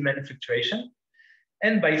and demand fluctuation,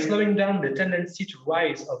 and by slowing down the tendency to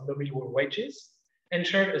rise of nominal wages,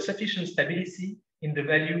 ensured a sufficient stability in the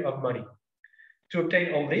value of money. To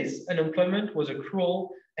obtain all this, unemployment was a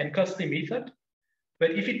cruel and costly method,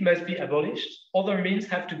 but if it must be abolished, other means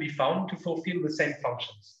have to be found to fulfill the same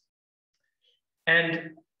functions.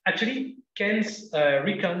 And actually, Keynes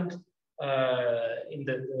reckoned in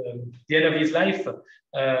the end of his life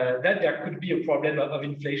that there could be a problem of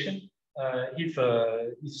inflation if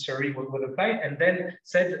his theory would apply, and then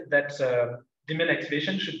said that demand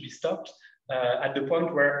activation should be stopped at the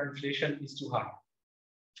point where inflation is too high.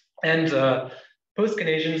 And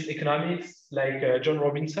post-Keynesian economists like John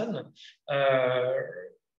Robinson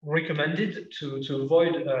recommended to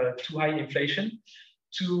avoid too high inflation,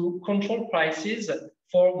 to control prices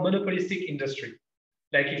for monopolistic industry.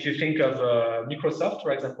 Like if you think of Microsoft,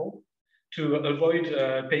 for example, to avoid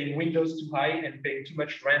paying Windows too high and paying too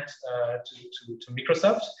much rent to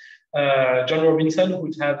Microsoft, John Robinson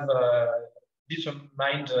would have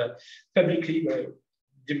determined publicly,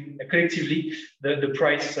 collectively, the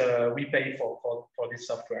price we pay for this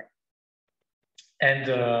software,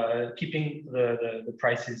 and keeping the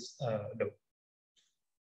prices low.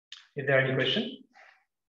 Is there any question?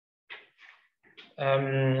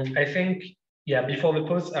 I think, yeah, before the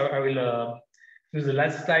pause, I will do the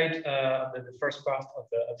last slide of the first part of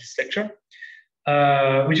this lecture,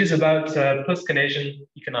 which is about post-Keynesian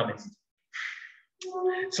economics.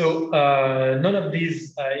 So none of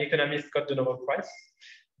these economists got the Nobel Prize,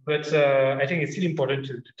 but I think it's still important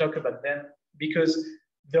to talk about them because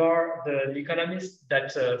they are the economists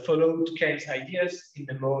that followed Keynes' ideas in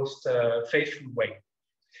the most faithful way.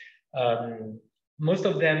 most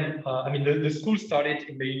of them, I mean, the school started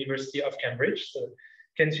in the University of Cambridge, so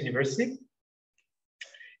Keynes University.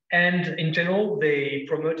 And in general, they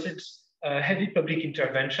promoted heavy public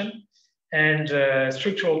intervention and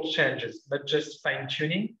structural changes, not just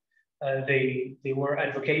fine-tuning. They were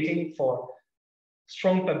advocating for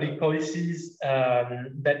strong public policies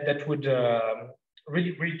that would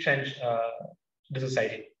really change the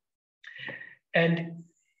society. And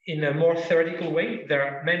in a more theoretical way,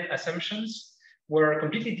 their main assumptions were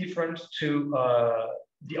completely different to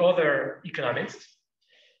the other economists.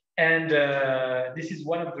 And this is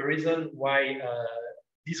one of the reasons why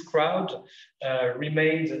this crowd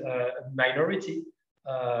remained a minority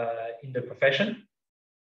in the profession.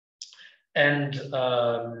 And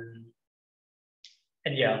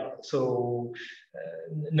yeah, so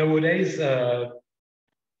nowadays,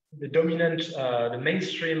 the dominant, the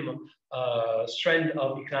mainstream strand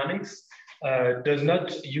of economics does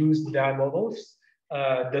not use their models,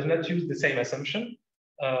 does not use the same assumption.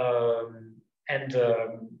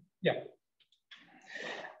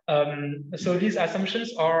 So these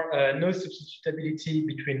assumptions are no substitutability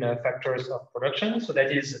between factors of production. So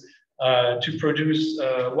that is, to produce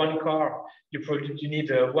one car, you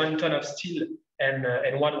need 1 ton of steel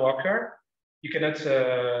and 1 worker. You cannot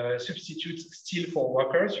substitute steel for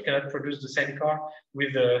workers. You cannot produce the same car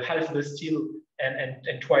with half the steel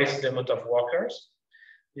and twice the amount of workers.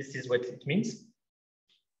 This is what it means.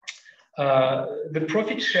 The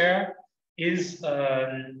profit share is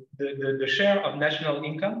the share of national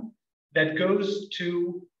income that goes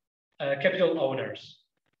to capital owners,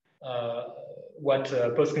 what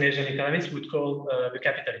post-Keynesian economists would call the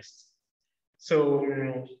capitalists. So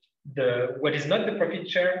what is not the profit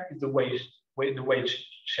share is the wage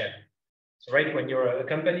share. So right, when you're a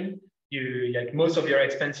company, like most of your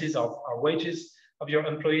expenses are wages of your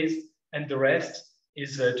employees, and the rest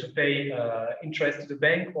is to pay interest to the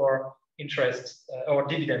bank or interest or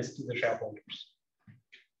dividends to the shareholders.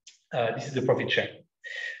 This is the profit share.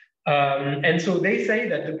 And so they say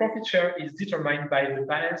that the profit share is determined by the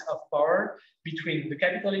balance of power between the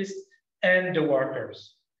capitalists and the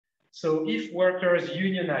workers. So if workers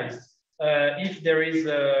unionize, if there is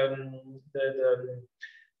a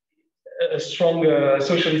strong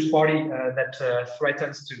socialist party that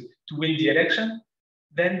threatens to win the election,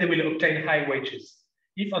 then they will obtain high wages.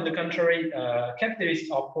 If, on the contrary,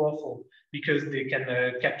 capitalists are powerful because they can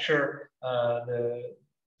capture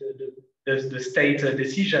the state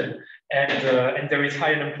decision, and there is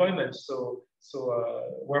high unemployment, so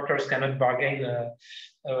workers cannot bargain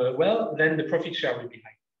well, then the profit share will be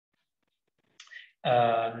high.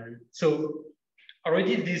 So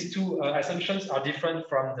already these two assumptions are different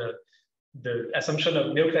from the assumption of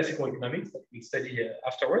neoclassical economics that we study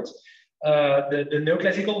afterwards. The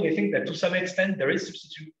neoclassical, they think that to some extent there is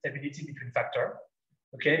substitutability between factors.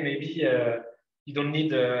 Okay, maybe you don't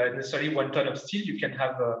need necessarily 1 ton of steel, you can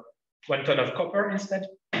have 1 ton of copper instead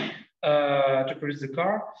to produce the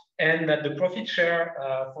car, and that the profit share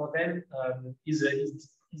for them is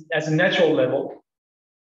as a natural level,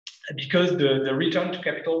 because the return to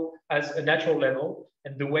capital has a natural level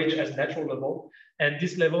and the wage has a natural level, and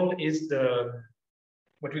this level is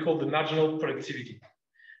what we call the marginal productivity.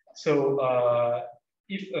 So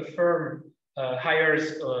if a firm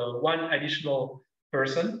hires 1 additional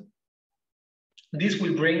person, this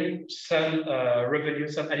will bring some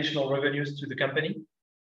additional revenues to the company,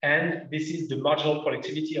 and this is the marginal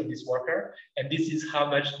productivity of this worker, and this is how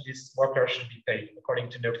much this worker should be paid according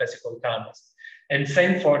to neoclassical economists. And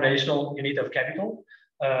same for an additional unit of capital.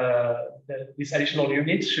 This additional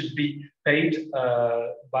unit should be paid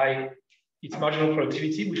by its marginal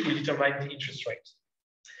productivity, which will determine the interest rate.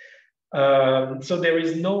 So there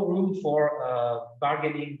is no room for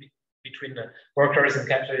bargaining between workers and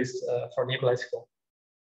capitalists for neoclassical.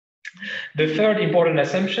 The third important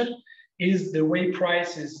assumption is the way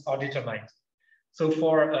prices are determined. So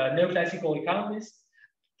for neoclassical economists,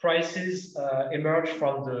 prices emerge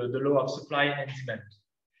from the law of supply and demand,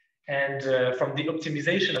 and from the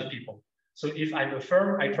optimization of people. So if I'm a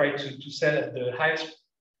firm, I try to sell at the highest,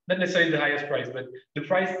 not necessarily the highest price, but the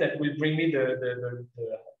price that will bring me the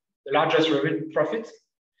largest revenue profit.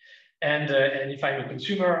 And if I'm a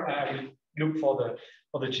consumer, I will look for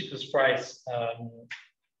the cheapest price.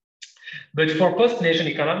 But for post-Keynesian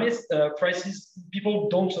economists, prices, people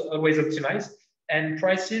don't always optimize, and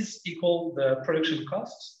prices equal the production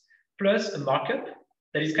costs plus a markup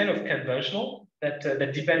that is kind of conventional, that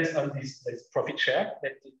depends on this profit share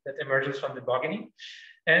that emerges from the bargaining.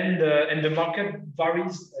 And the markup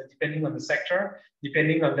varies depending on the sector,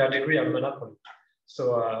 depending on their degree of monopoly. So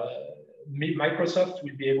Microsoft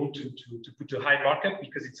will be able to put a high markup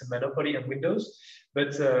because it's a monopoly on Windows,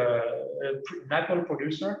 but an Apple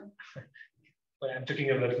producer, well, I'm talking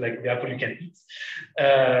about like the apple you can eat,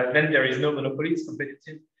 then there is no monopoly, it's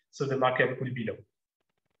competitive, so the markup will be low.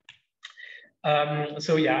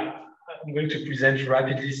 So yeah, I'm going to present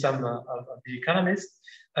rapidly some of the economists.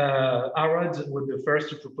 Arad was the first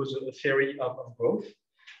to propose a theory of growth.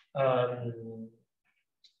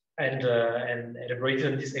 And elaborated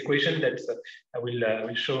on this equation that I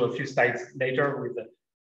will show a few slides later with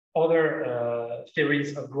other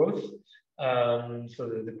theories of growth. So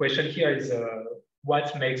the question here is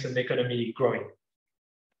what makes an economy growing?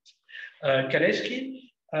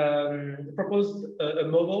 Kaleski proposed a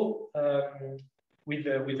model with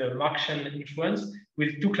a Marxian influence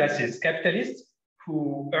with two classes: capitalists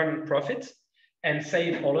who earn profit and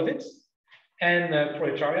save all of it, and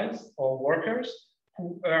proletarians or workers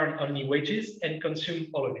who earn only wages and consume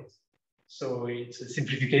all of it. So it's a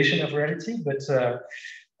simplification of reality, but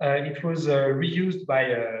it was reused by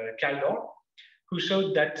Kaldor, who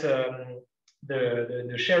showed that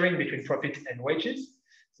the sharing between profit and wages,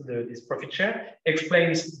 so this profit share,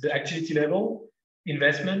 explains the activity level,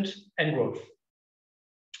 investment, and growth.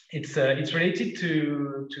 It's related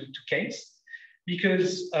to Keynes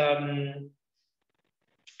because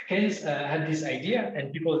Keynes had this idea,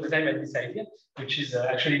 and people at the time had this idea, which is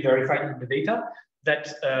actually verified in the data,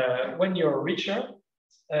 that when you're richer,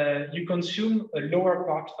 you consume a lower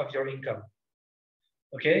part of your income.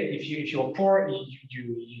 Okay, if you're poor,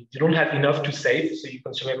 you don't have enough to save, so you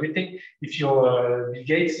consume everything. If you're Bill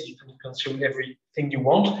Gates, you can consume everything you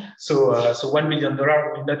want. So $1 million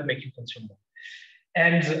will not make you consume more.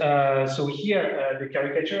 And so here the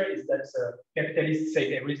caricature is that capitalists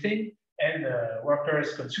save everything and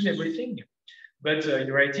workers consume everything. But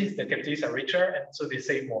in reality, the capitalists are richer, and so they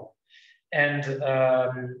save more. And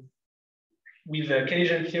with the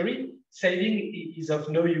Keynesian theory, saving is of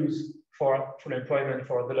no use for full employment,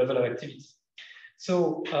 for the level of activity.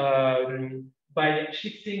 So by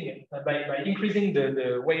shifting, by increasing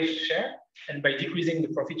the wage share and by decreasing the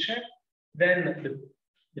profit share, then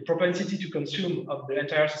the propensity to consume of the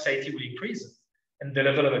entire society will increase, and the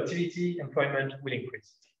level of activity, employment will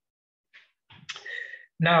increase.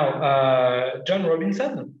 Now, John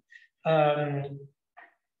Robinson.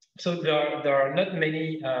 So there are not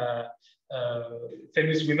many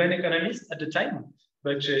famous women economists at the time,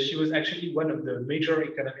 but she was actually one of the major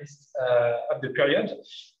economists of the period.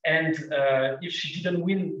 And if she didn't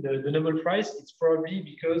win the Nobel Prize, it's probably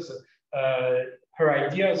because her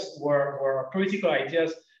ideas were political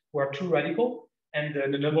ideas were too radical, and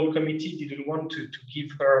the Nobel Committee didn't want to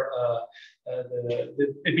give her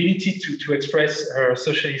the ability to express her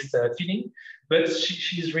socialist feeling. But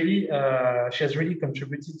she has really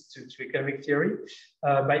contributed to economic theory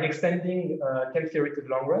by extending time theory to the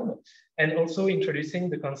long run, and also introducing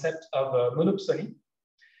the concept of monopsony.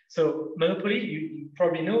 So monopoly, you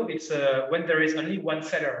probably know, it's when there is only one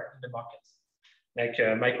seller in the market. Like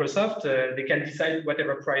Microsoft, they can decide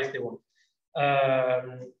whatever price they want.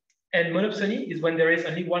 And monopsony is when there is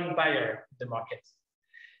only one buyer in the market.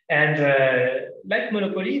 And like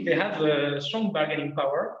monopoly, they have a strong bargaining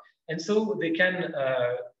power, and so they can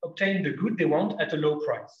obtain the good they want at a low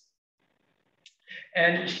price.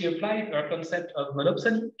 And she applied her concept of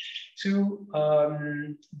monopsony to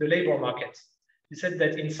the labor market. She said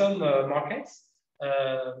that in some markets,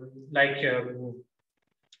 like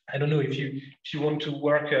I don't know, if you want to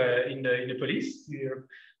work in the police, you're a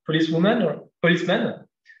policewoman or policeman,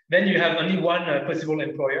 then you have only one possible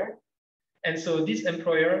employer. And so this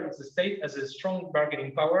employer, the state, has a strong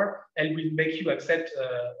bargaining power and will make you accept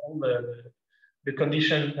all the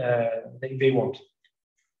condition they want.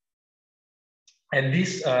 And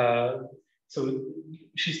this, so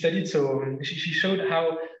she studied, so she showed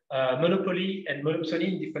how monopoly and monopsony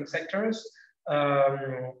in different sectors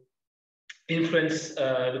influence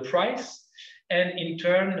the price, and in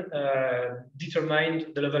turn determined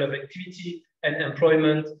the level of activity and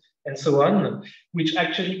employment and so on, which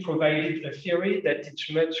actually provided a theory that is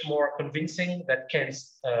much more convincing than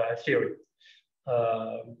Keynes' theory.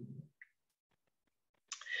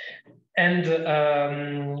 And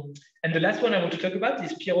the last one I want to talk about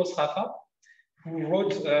is Piero Sraffa, who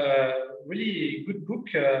wrote a really good book,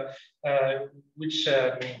 which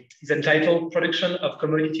is entitled Production of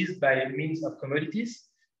Commodities by Means of Commodities,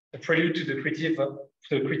 a prelude to the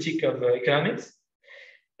critique of economics.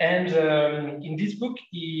 And in this book,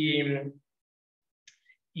 he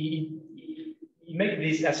makes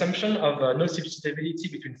this assumption of no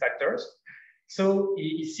substitutability between factors. So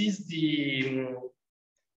he sees the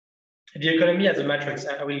the economy as a matrix.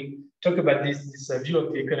 I will talk about this view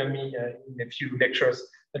of the economy in a few lectures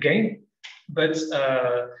again. But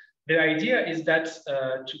the idea is that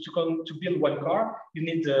to build one car, you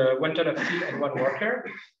need 1 ton of steel and 1 worker,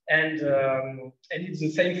 and it's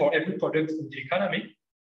the same for every product in the economy.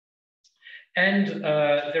 And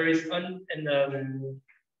there is only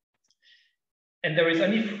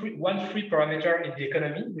one free parameter in the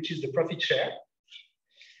economy, which is the profit share,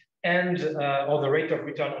 and or the rate of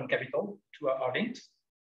return on capital to are linked.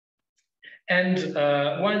 And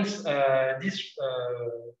once this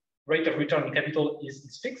rate of return on capital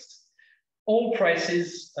is fixed, all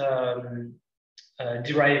prices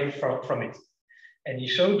derive from it. And he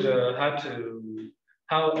showed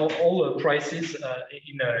how all the prices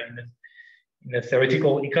in a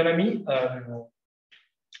theoretical economy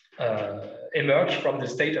emerge from the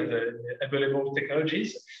state of the available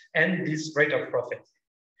technologies and this rate of profit.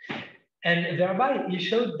 And thereby, he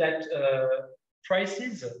showed that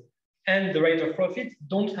prices and the rate of profit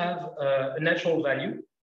don't have a natural value,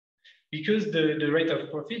 because the rate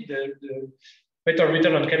of profit, the rate of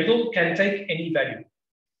return on capital, can take any value,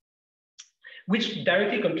 which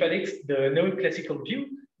directly contradicts the neoclassical view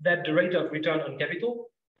that the rate of return on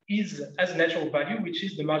capital is as a natural value, which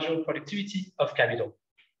is the marginal productivity of capital.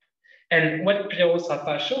 And what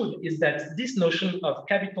Pierrot-Saffa showed is that this notion of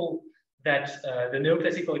capital that the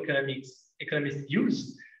neoclassical economists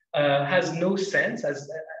use has no sense,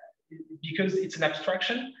 because it's an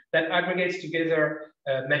abstraction that aggregates together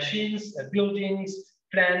machines, buildings,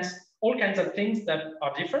 plants, all kinds of things that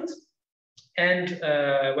are different. And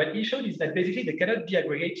what he showed is that basically they cannot be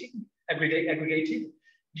aggregated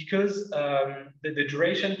because the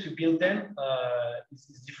duration to build them is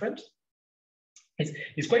different.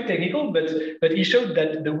 It's quite technical, but he showed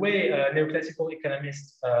that the way neoclassical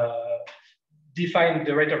economists define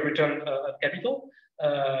the rate of return of capital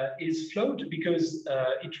is flawed, because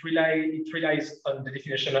it relies on the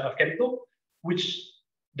definition of capital, which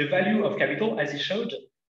the value of capital, as he showed,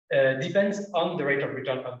 depends on the rate of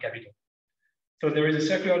return on capital. So there is a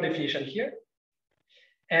circular definition here.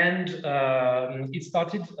 And it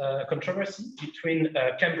started a controversy between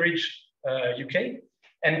Cambridge, UK,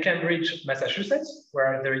 and Cambridge, Massachusetts,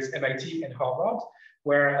 where there is MIT and Harvard,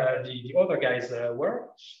 where the other guys were.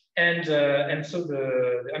 And so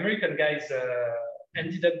the American guys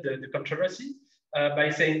ended up the controversy by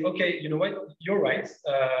saying, okay, you know what, you're right.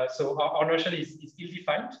 So our notion is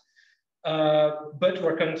ill-defined, but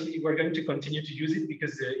we're going to continue to use it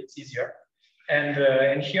because it's easier.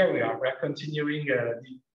 And here we are. We're continuing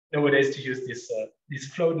nowadays to use this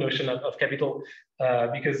flawed notion of capital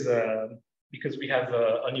because we have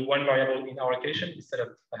only one variable in our equation instead of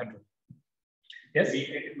 100. Yes? We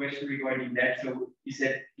had a question regarding that. So you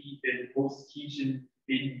said the post-Keynesian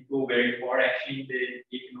didn't go very far actually in the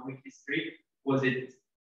economic history. Was it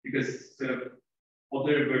because sort of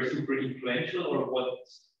others were super influential, or what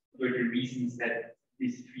were the reasons that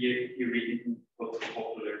this theory didn't got so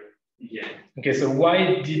popular in the end? Okay, so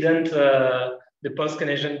why didn't the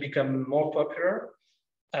post-Keynesian become more popular?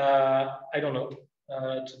 I don't know,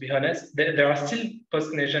 to be honest. There are still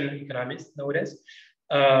post-Keynesian economists nowadays.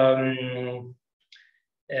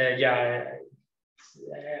 Yeah,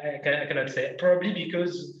 I cannot say. Probably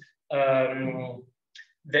because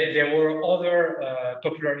there were other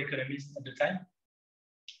popular economists at the time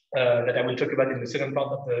that I will talk about in the second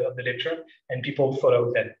part of the lecture, and people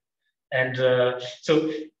followed them. And so,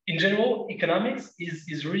 in general, economics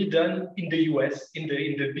is really done in the US, in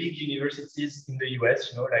the big universities in the US,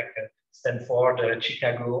 you know, like Stanford,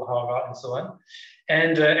 Chicago, Harvard, and so on.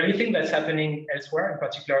 And everything that's happening elsewhere, in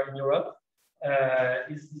particular in Europe,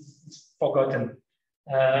 is forgotten.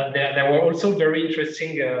 There were also very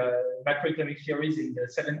interesting macroeconomic theories in the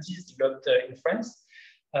 70s developed in France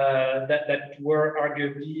that were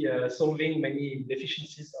arguably solving many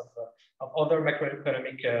deficiencies of other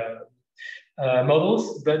macroeconomic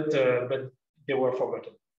models, but they were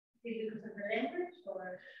forgotten. Because of the language,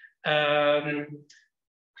 or?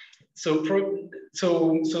 So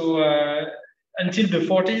until the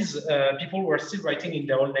 40s, people were still writing in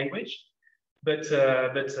their own language. But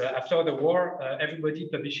after the war, everybody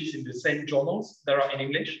publishes in the same journals that are in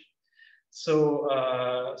English. So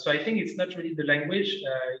I think it's not really the language.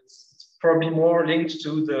 It's probably more linked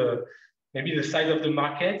to maybe the size of the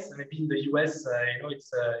market. Maybe in the US, you know,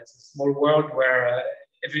 it's a small world where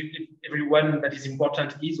everyone that is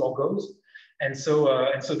important is or goes, and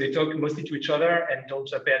so they talk mostly to each other and don't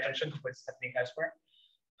pay attention to what's happening elsewhere.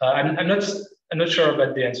 I'm not sure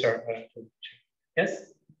about the answer.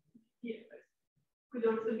 Yes. Could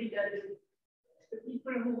also be that the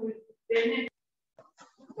people who would benefit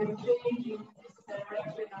from changing this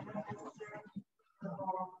direction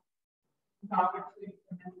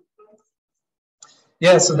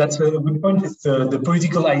Yeah, so that's a good point. It's the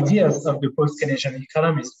political ideas of the post-Keynesian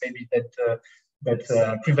economists, maybe that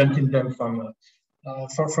prevented them from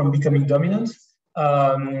becoming dominant.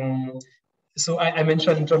 So I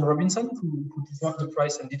mentioned John Robinson, who deserved the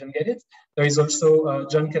prize and didn't get it. There is also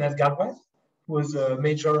John Kenneth Galbraith, who was a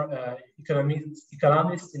major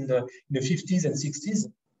economist in the 50s and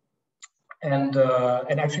 60s. And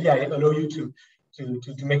actually, I allow you to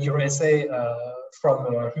make your essay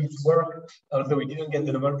from his work, although he didn't get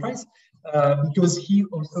the Nobel Prize, because he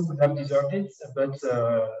also would have deserved it, but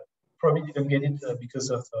probably didn't get it because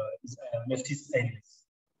of his leftist aims.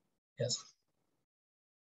 Yes.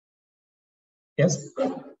 Yes?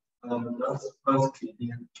 Does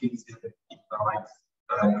Post-Keynesian economics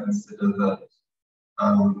consider that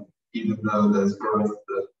even though there's growth,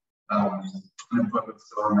 that unemployment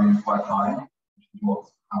still remains quite high, which is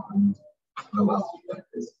what's happened in the last few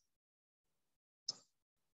decades?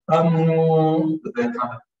 But they're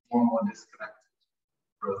kind of more and more disconnected,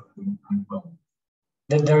 growth and unemployment.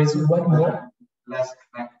 Then there is one more? Less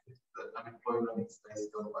connected, that unemployment stays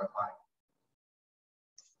still quite high.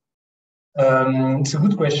 It's a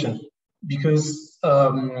good question, because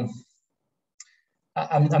I'm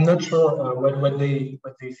not sure what they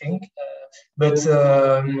think, but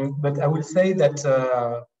I would say that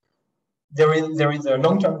there is a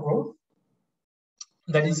long-term growth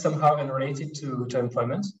that is somehow unrelated to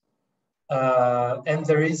employment, and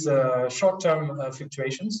there is short-term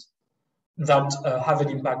fluctuations that have an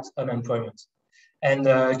impact on employment. And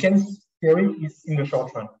Keynes' theory is in the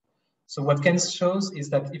short run. So what Keynes shows is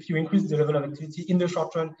that if you increase the level of activity in the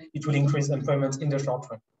short run, it will increase employment in the short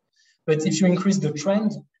run. But if you increase the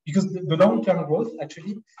trend, because the long-term growth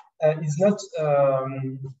actually is not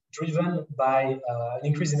driven by an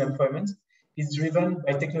increase in employment, it's driven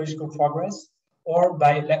by technological progress or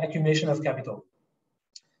by the accumulation of capital.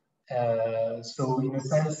 So in a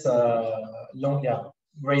sense,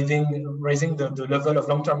 raising the level of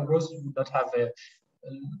long-term growth would not have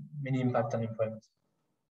many impact on employment.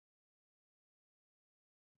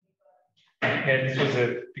 Yeah, this was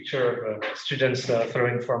a picture of students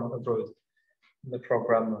following from abroad in the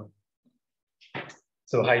program.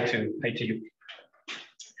 So hi to you.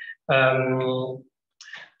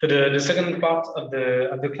 The second part of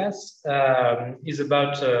the class is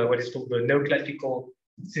about what is called the Neoclassical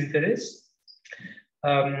synthesis,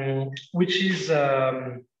 which is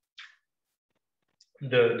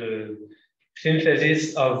the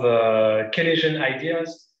synthesis of Keynesian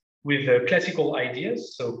ideas with classical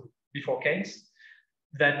ideas. So before Keynes,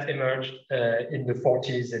 that emerged in the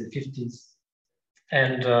 40s and 50s.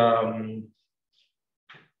 And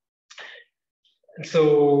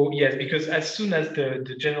so, yes, because as soon as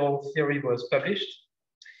the general theory was published,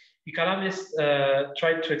 economists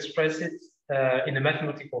tried to express it in a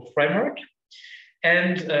mathematical framework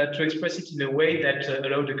and to express it in a way that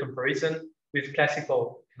allowed a comparison with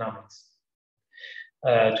classical economics.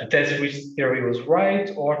 To test which theory was right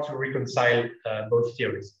or to reconcile both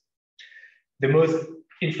theories. The most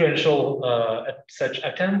influential such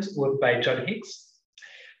attempt was by John Hicks,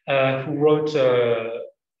 who wrote a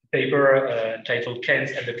paper titled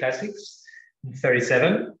Keynes and the Classics in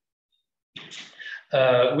 1937,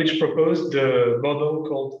 which proposed the model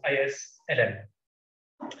called ISLM.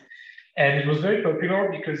 And it was very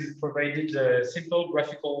popular because it provided a simple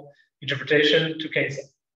graphical interpretation to Keynes'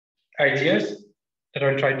 ideas that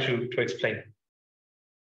I tried to explain.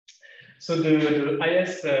 So the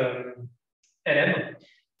ISLM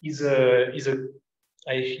is a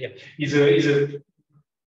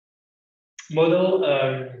model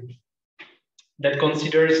that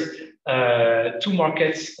considers two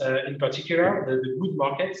markets in particular, the good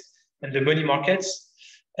markets and the money markets,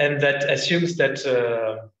 and that assumes that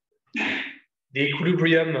the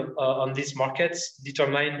equilibrium on these markets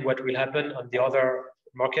determine what will happen on the other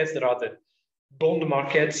markets that are the bond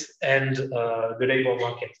markets and the labor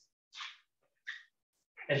market.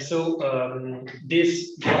 And so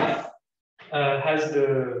this graph has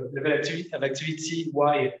the level of activity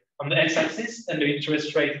Y on the x-axis and the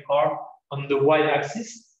interest rate R on the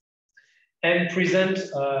y-axis, and present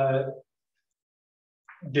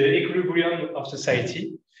the equilibrium of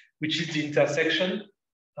society, which is the intersection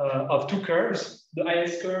of two curves, the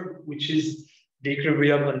IS curve, which is the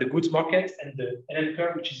equilibrium on the goods market, and the LM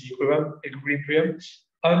curve, which is the equilibrium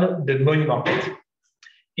on the money market.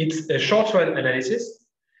 It's a short-run analysis,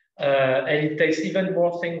 and it takes even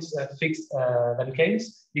more things fixed than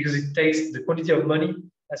Keynes, because it takes the quantity of money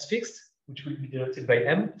as fixed, which will be denoted by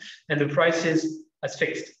M, and the prices as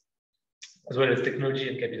fixed, as well as technology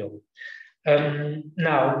and capital.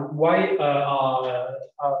 Now, why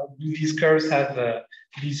do these curves have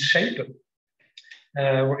this shape?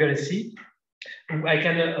 We're going to see. I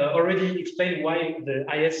can already explain why the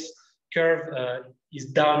IS curve is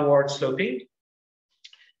downward sloping,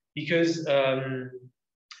 because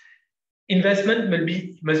investment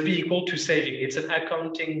must be equal to saving. It's an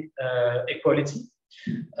accounting equality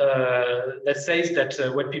that says that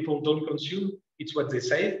what people don't consume, it's what they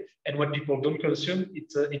save, and what people don't consume,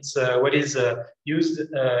 it's what is used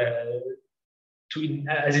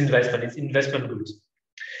as investment. It's investment goods.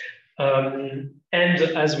 And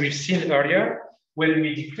as we've seen earlier, when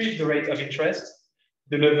we decrease the rate of interest,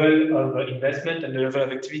 the level of investment and the level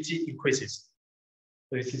of activity increases.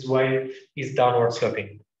 So this is why it's downward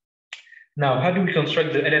sloping. Now, how do we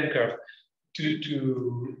construct the LM curve?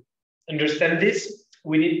 To understand this,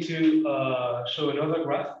 we need to show another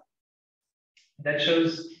graph that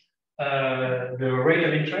shows the rate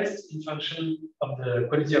of interest in function of the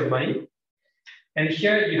quantity of money. And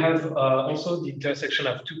here you have also the intersection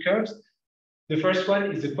of two curves. The first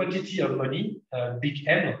one is the quantity of money, big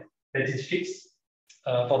M, that is fixed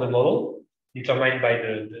for the model, determined by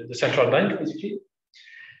the central bank, basically.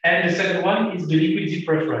 And the second one is the liquidity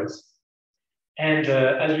preference. And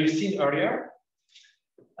as we've seen earlier,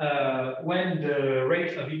 when the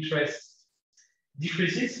rate of interest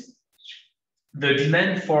decreases, the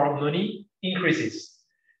demand for money increases.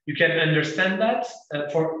 You can understand that.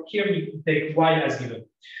 For here, we take Y as given.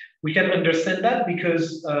 We can understand that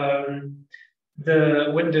because when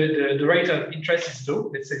the rate of interest is low,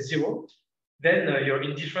 let's say 0, then you're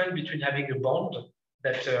indifferent between having a bond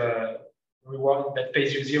that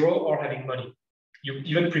pays you 0 or having money. You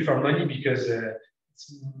even prefer money because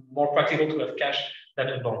it's more practical to have cash than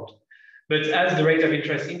a bond. But as the rate of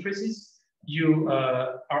interest increases, you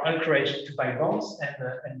are encouraged to buy bonds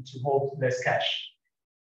and to hold less cash.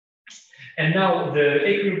 And now the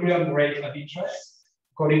equilibrium rate of interest,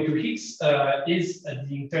 according to Hicks, is at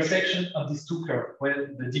the intersection of these two curves,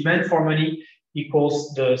 where the demand for money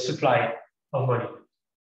equals the supply of money.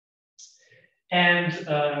 And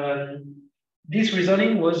this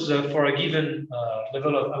reasoning was for a given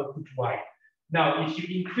level of output Y. Now, if you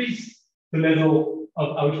increase the level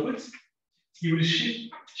of output, you will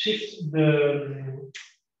shift the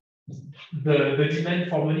demand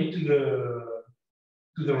for money to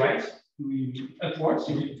the right, upwards.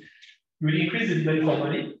 You will increase the demand for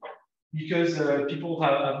money because people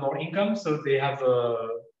have more income, so they have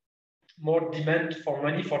more demand for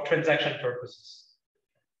money for transaction purposes.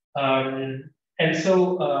 And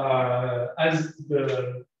so as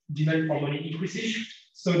the demand for money increases,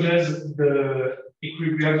 so does the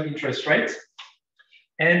equilibrium interest rate.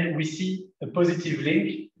 And we see a positive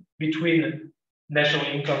link between national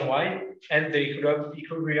income Y and the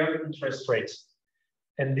equilibrium interest rate.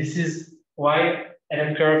 And this is why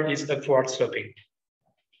LM curve is upward sloping.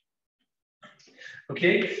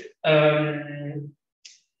 Okay.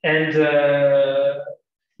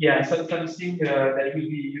 Yeah, something that will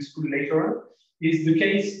be useful later on is the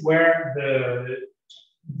case where the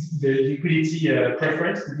liquidity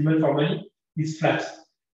preference, the demand for money, is flat.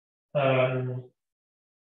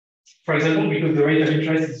 For example, because the rate of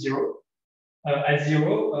interest is 0. At 0,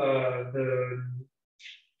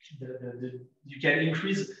 you can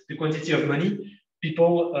increase the quantity of money.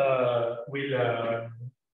 People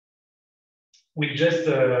will just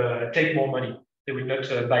take more money. They will not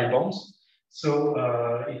buy bonds. So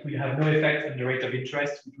it will have no effect on the rate of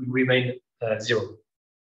interest. It will remain 0.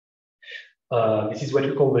 This is what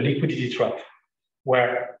we call the liquidity trap,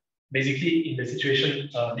 where basically in the situation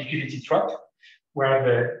liquidity trap, where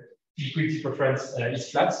the liquidity preference is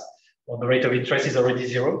flat, or the rate of interest is already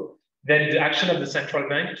 0, then the action of the central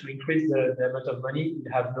bank to increase the amount of money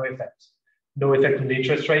will have no effect. No effect on the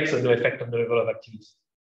interest rate, so no effect on the level of activity.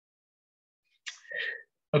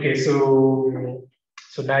 Okay, so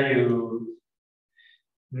now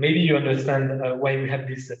maybe you understand why we have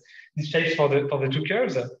this shapes for the two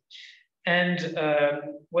curves. And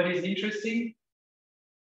what is interesting,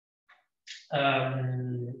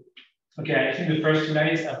 okay, I think the first two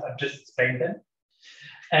lines I've just explained them,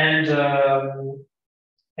 and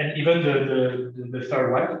even the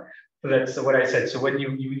third one. So that's what I said. So when you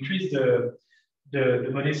increase the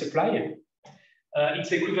money supply,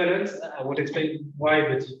 it's equivalent. I won't explain why,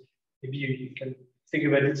 but maybe you can think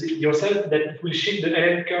about it yourself. That it will shift the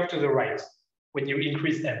LM curve to the right when you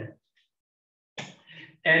increase M.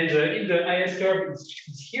 And in the IS curve,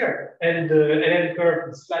 it's here, and the LM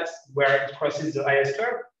curve is flat where it crosses the IS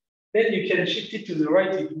curve. Then you can shift it to the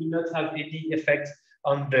right. It will not have any effect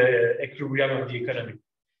on the equilibrium of the economy. It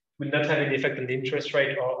will not have any effect on the interest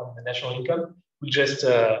rate or on the national income. It will just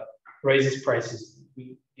raises prices,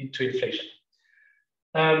 lead to inflation.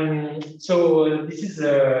 So this is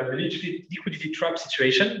a liquidity trap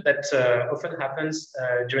situation that often happens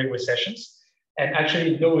during recessions. And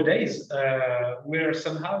actually nowadays, we're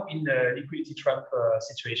somehow in a liquidity trap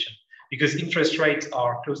situation because interest rates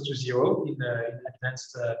are close to zero in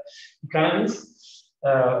advanced economies,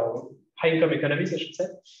 high-income economies, I should say.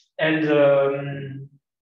 And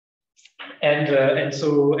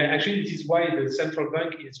so actually this is why the central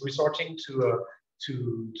bank is resorting to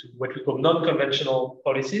what we call non-conventional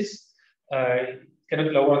policies.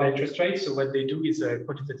 Cannot lower the interest rates, so what they do is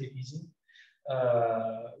quantitative easing,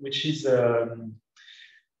 which is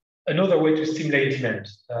another way to stimulate demand,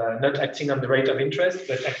 not acting on the rate of interest,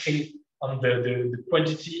 but acting on the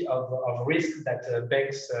quantity of risk that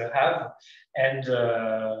banks have and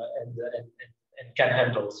can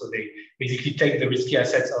handle. So they basically take the risky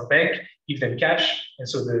assets of bank, give them cash, and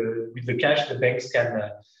so with the cash, the banks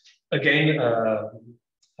can again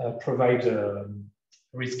provide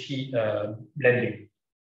risky lending.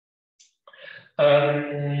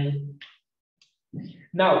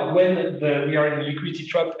 Now, when we are in a liquidity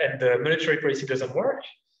trap and the monetary policy doesn't work,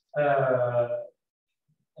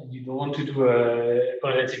 and you don't want to do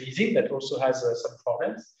quantitative easing, that also has some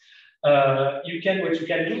problems. What you can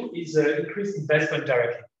do is increase investment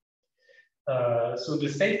directly. So the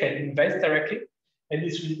state can invest directly, and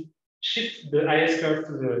this will shift the IS curve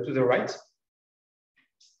to the right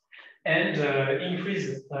and increase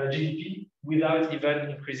GDP without even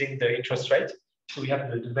increasing the interest rate. So we have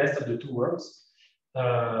the best of the two worlds.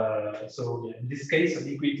 So in this case, a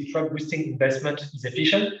liquidity trap boosting investment is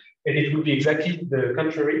efficient, and it would be exactly the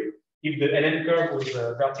contrary if the LM curve was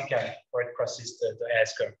vertical or it crosses the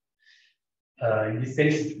IS curve. In this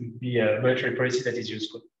case, it would be a monetary policy that is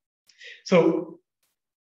useful. So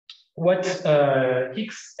what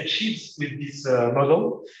Hicks achieves with this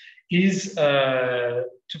model is to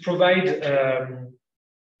provide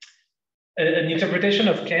an interpretation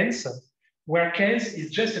of Keynes, where Keynes is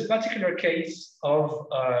just a particular case of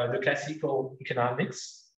the classical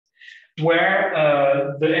economics, where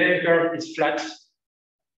the LM curve is flat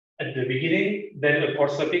at the beginning, then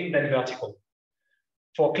upward sloping, then vertical.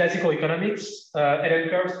 For classical economics, LM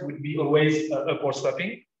curves would be always upward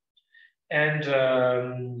sloping, and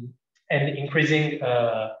increasing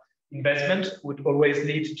investment would always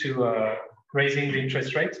lead to raising the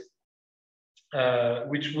interest rate,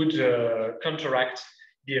 which would counteract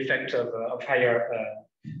the effect of higher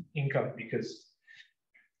income, because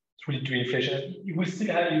through to inflation, you will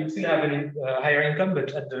still have a higher income,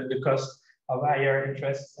 but at the cost of higher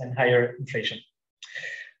interest and higher inflation.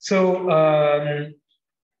 So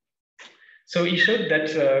so he showed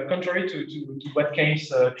that contrary to what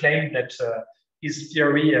Keynes claimed, that his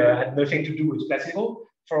theory had nothing to do with classical,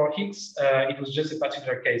 for Hicks, it was just a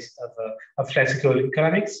particular case of classical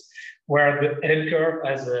economics, where the LM curve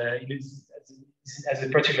has a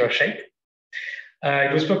particular shape.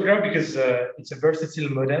 It was popular because it's a versatile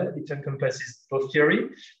model. It encompasses both theory,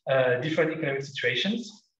 different economic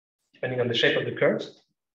situations, depending on the shape of the curves.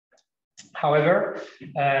 However,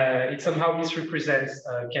 it somehow misrepresents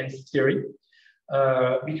Keynes' theory,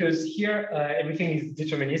 because here everything is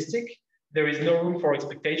deterministic. There is no room for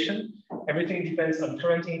expectation. Everything depends on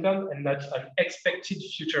current income and not on expected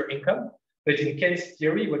future income. But in Keynes'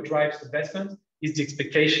 theory, what drives investment is the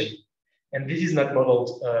expectation. And this is not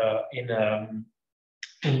modeled in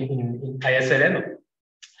ISLM.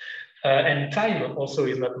 And time also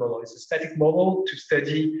is not modeled. It's a static model to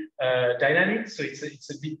study dynamics, so it's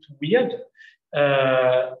a bit weird.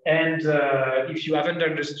 And if you haven't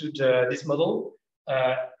understood this model,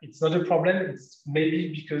 it's not a problem. It's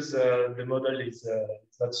maybe because the model is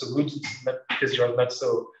not so good. It's not because you're not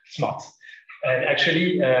so smart. And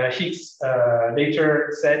actually, Hicks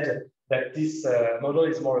later said that this model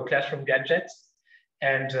is more a classroom gadget,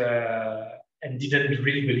 and didn't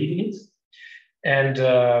really believe in it. And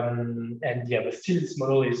yeah, but still, this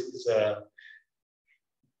model is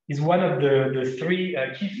one of the three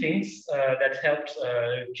key things that helped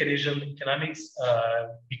Keynesian economics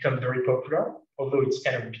become very popular, although it's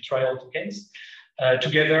kind of a betrayal to Keynes,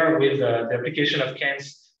 together with the application of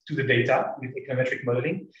Keynes to the data with econometric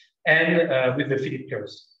modeling and with the Philip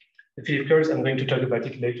curves. The Philip curves, I'm going to talk about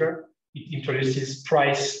it later. It introduces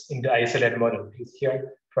price in the ISLM model, because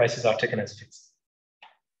here prices are taken as fixed.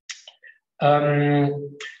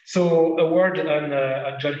 So a word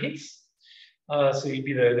on John Hicks. So he'd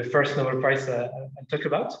be the first Nobel Prize I'll talk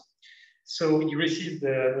about. So he received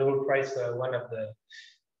the Nobel Prize, was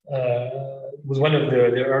one of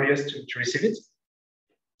the earliest to receive it,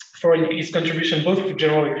 for his contribution both to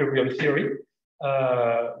general equilibrium theory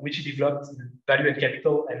which he developed in Value and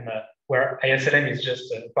Capital, and where ISLM is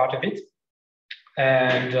just a part of it.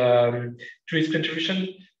 And to his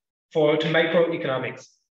contribution to microeconomics.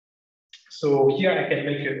 So here I can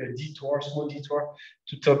make a small detour,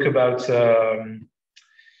 to talk about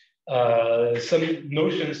some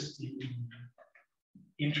notions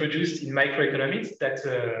introduced in microeconomics that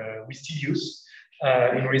we still use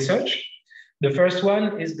in research. The first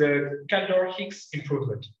one is the Kaldor-Hicks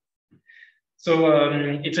improvement. So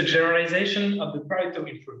it's a generalization of the Pareto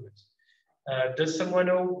improvement. Does someone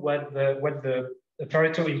know what the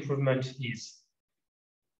Pareto improvement is?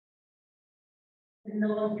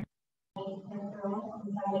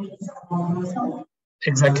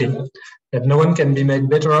 Exactly. That no one can be made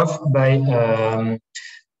better off by.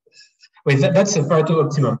 That's a Pareto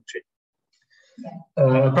optimum.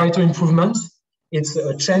 Pareto improvement. It's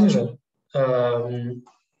a change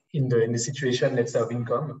in the situation, let's say, of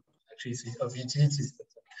income, actually of utilities,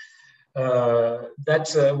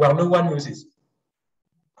 that where no one loses.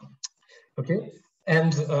 Okay,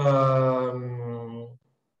 and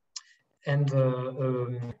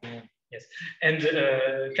yes, and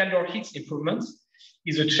Kaldor-Hicks improvement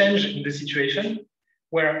is a change in the situation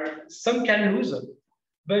where some can lose,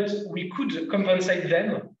 but we could compensate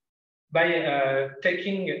them by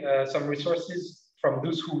taking some resources from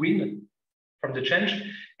those who win from the change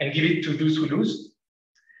and give it to those who lose,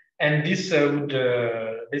 and this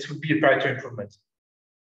would be a Pareto improvement.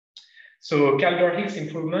 So Kaldor-Hicks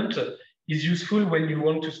improvement is useful when you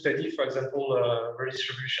want to study, for example,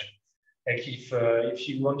 redistribution. Like if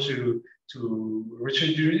you want to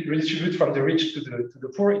redistribute from the rich to the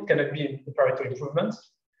poor, it cannot be a Pareto improvement,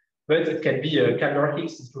 but it can be a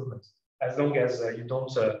Kaldor-Hicks improvement, as long as you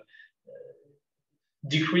don't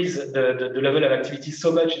decrease the level of activity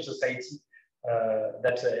so much in society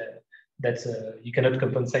that you cannot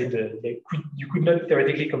compensate you could not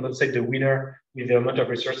theoretically compensate the winner with the amount of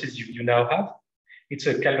resources you now have. It's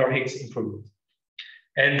a Kaldor-Hicks improvement.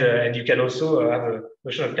 And you can also have a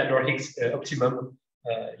notion of Kaldor-Hicks optimum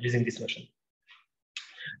using this notion.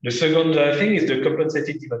 The second thing is the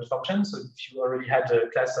compensated demand function. So if you already had a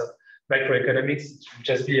class of microeconomics, it should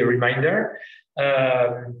just be a reminder.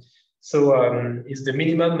 It's the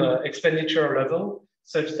minimum expenditure level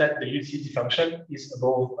such that the utility function is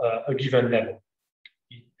above a given level.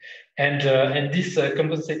 And this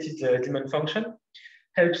compensated demand function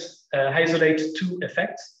helps isolate two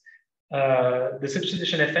effects. The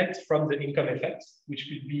substitution effect from the income effect, which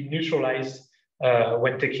will be neutralized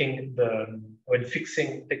when taking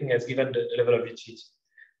as given the level of utility.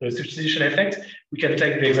 The substitution effect, we can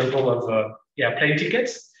take the example of plane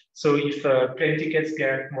tickets. So if plane tickets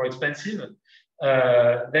get more expensive,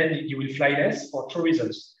 then you will fly less for two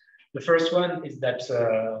reasons. The first one is that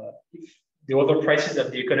if the other prices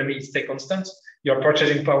of the economy stay constant, your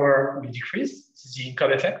purchasing power will decrease. This is the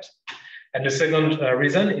income effect. And the second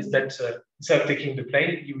reason is that instead of taking the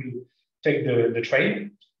plane, you will take the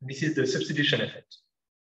train. This is the substitution effect.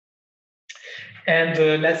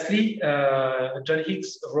 And lastly, John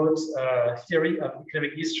Hicks wrote a theory of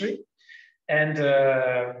economic history, and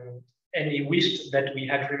he wished that we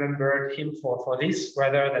had remembered him for this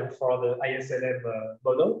rather than for the ISLM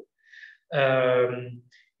model.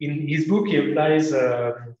 In his book, he applies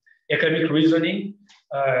economic reasoning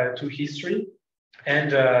to history,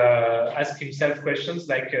 and ask himself questions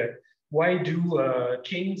like, why do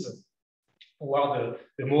kings, who are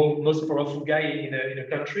the most powerful guy in a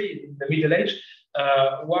country in the Middle Age,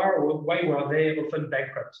 why were they often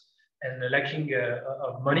bankrupt and lacking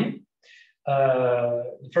of money?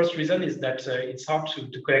 The first reason is that it's hard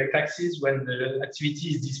to collect taxes when the activity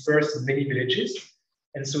is dispersed in many villages.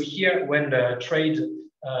 And so here, when the trade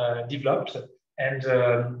developed and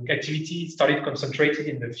activity started concentrated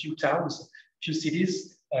in a few towns, few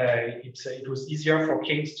cities, it was easier for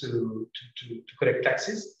kings to collect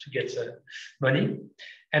taxes, to get money.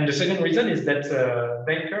 And the second reason is that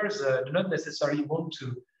bankers do not necessarily want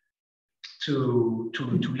to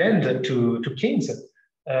lend to kings,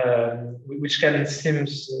 which can seem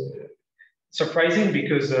surprising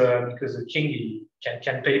because a king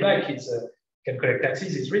can pay back, can collect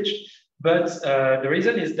taxes, he's rich. But the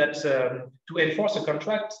reason is that to enforce a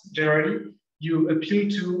contract, generally, you appeal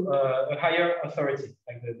to a higher authority,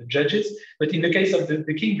 like the judges. But in the case of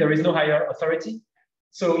the king, there is no higher authority.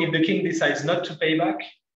 So if the king decides not to pay back,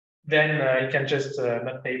 then he can just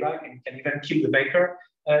not pay back, and can even kill the banker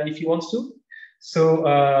if he wants to. So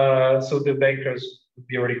the bankers would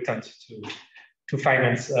be reluctant to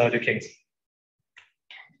finance the kings.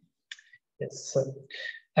 Yes.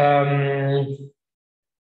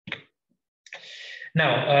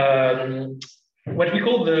 Now, what we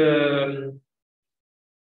call the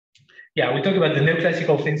Yeah, we talk about the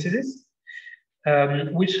neoclassical synthesis,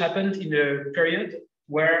 which happened in a period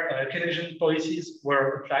where Keynesian policies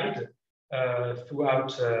were applied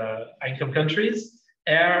throughout income countries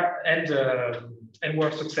and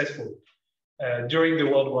were successful. During the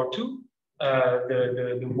World War II,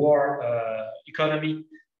 the war economy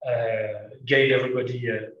gave everybody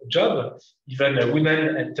a job. Even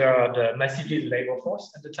women entered massively the labor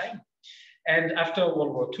force at the time. And after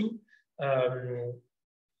World War II,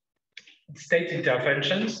 state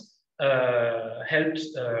interventions helped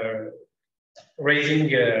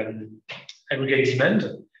raising aggregate demand.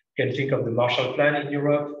 You can think of the Marshall Plan in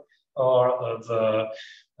Europe, or of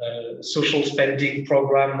social spending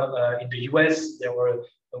program in the US. There were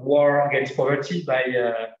a war against poverty by, I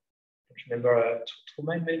don't remember,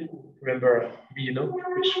 Truman, maybe? Remember, you know,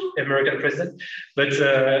 which American president. But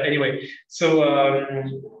anyway, so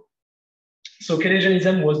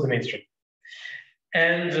Keynesianism was the mainstream.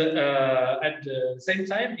 And at the same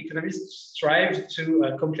time, economists strived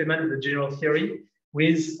to complement the general theory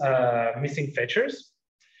with missing features,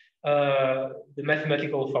 the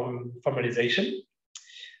mathematical formalization.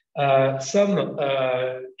 Some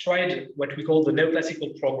tried what we call the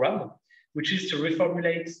neoclassical program, which is to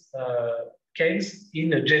reformulate Keynes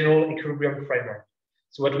in a general equilibrium framework.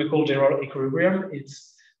 So what we call general equilibrium,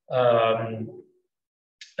 it's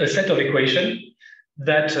a set of equations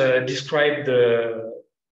that describe the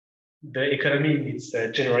economy in its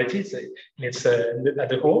generalities, in its at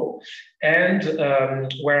the whole, and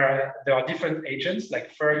where there are different agents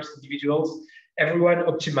like firms, individuals, everyone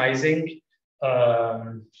optimizing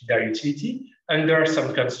their utility under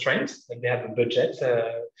some constraints, like they have a budget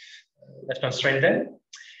that constrain them,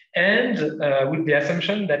 and with the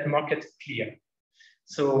assumption that market clear.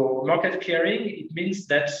 So market clearing, it means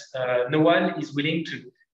that no one is willing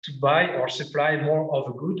to buy or supply more of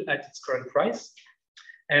a good at its current price.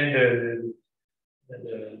 And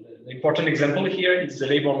the important example here is the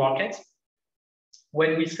labor market.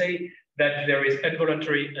 When we say that there is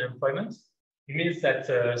involuntary unemployment, it means that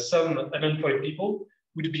some unemployed people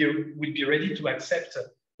would be ready to accept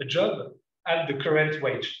a job at the current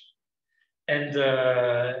wage. And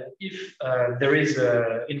if there is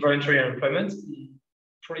involuntary unemployment,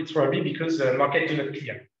 it's probably because the market do not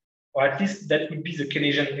clear, or at least that would be the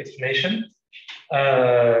Keynesian explanation.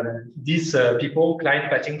 These people, Klein,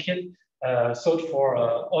 Patinkin, sought for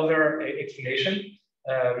other explanation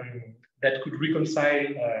that could reconcile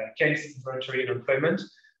Keynes' involuntary unemployment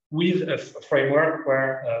with a framework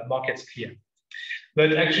where markets clear.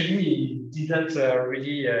 But actually, he didn't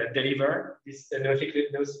really deliver this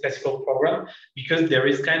neoclassical program, because there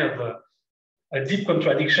is kind of a deep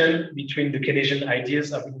contradiction between the Keynesian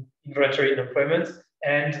ideas of involuntary unemployment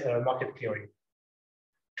and market clearing.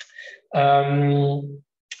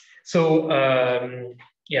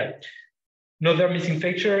 Yeah, another missing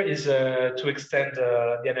feature is to extend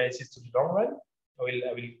the analysis to the long run. I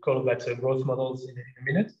will call that growth models in a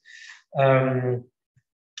minute.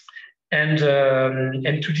 And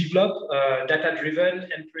to develop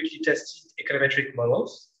data-driven, empirically tested econometric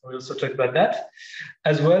models. We'll also talk about that,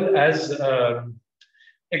 as well as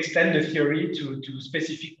extend the theory to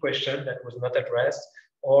specific questions that was not addressed,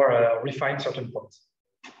 or refine certain points.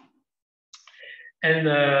 And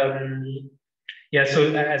yeah,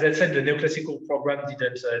 so as I said, the neoclassical program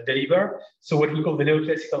didn't deliver. So what we call the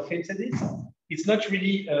neoclassical synthesis, it's not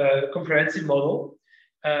really a comprehensive model.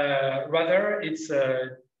 Rather, it's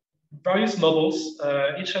various models,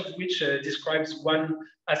 each of which describes one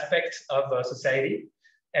aspect of society,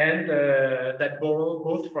 and that borrow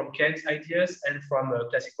both from Keynes' ideas and from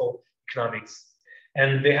classical economics.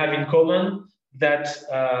 And they have in common that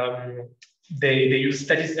they use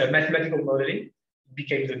mathematical modeling,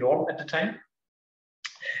 became the norm at the time,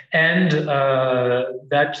 and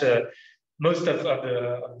that most of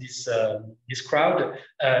this crowd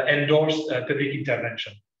endorsed public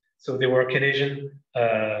intervention. So they were Keynesian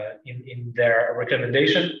in their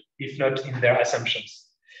recommendation, if not in their assumptions.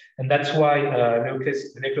 And that's why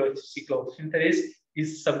the neoclassical synthesis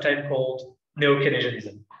is sometimes called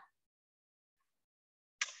Neo-Keynesianism.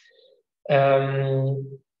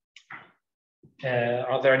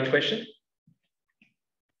 Are there any questions?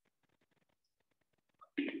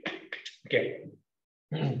 Okay.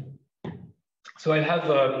 So I have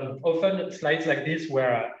often slides like this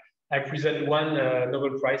where I present one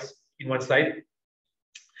Nobel Prize in one slide.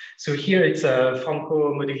 So here it's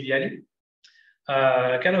Franco Modigliani,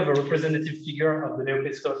 kind of a representative figure of the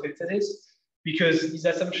neoclassical synthesis, because his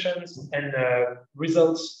assumptions and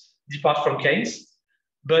results depart from Keynes,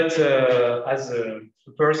 but as a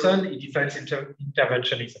person, he defends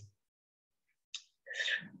interventionism.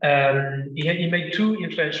 He made two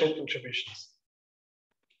influential contributions.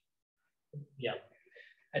 Yeah,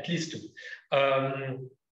 at least two.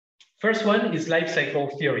 First one is life cycle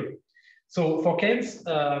theory. So for Keynes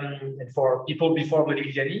and for people before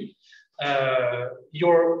Modigliani,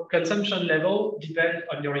 your consumption level depends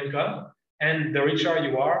on your income, and the richer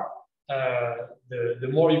you are, the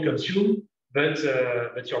more you consume, but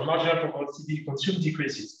your marginal propensity to consume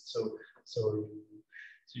decreases. So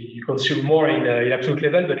you consume more in absolute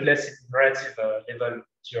level, but less in relative level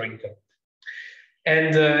to your income.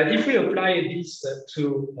 And if we apply this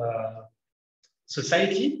to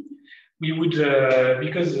society, we would,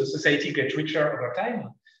 because the society gets richer over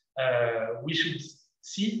time, we should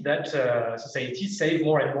see that society save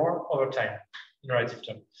more and more over time in relative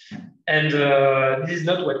terms. And this is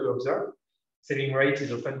not what we observe. Saving rate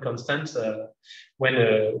is often constant when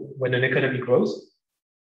an economy grows.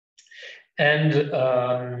 And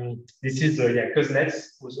this is, because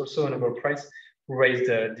Nets was also a Nobel Prize who raised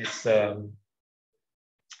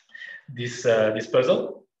this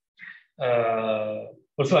puzzle.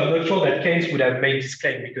 Also, I'm not sure that Keynes would have made this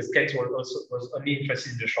claim, because Keynes was only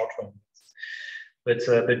interested in the short run. But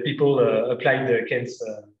people applied the Keynes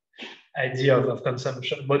idea of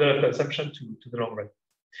consumption, model of consumption to the long run.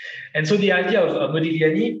 And so the idea of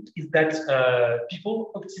Modigliani is that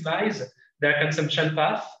people optimize their consumption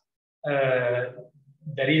path,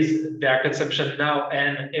 that is their consumption now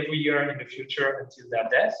and every year in the future until their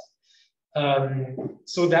death,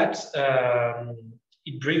 so that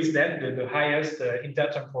it brings them the highest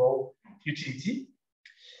intertemporal utility.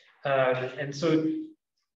 And so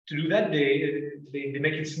to do that, they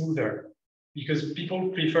make it smoother, because people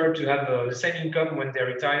prefer to have the same income when they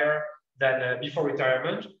retire than before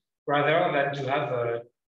retirement, rather than to have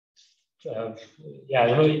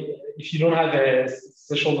if you don't have a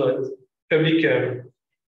social public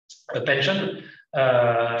pension,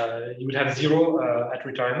 you would have zero at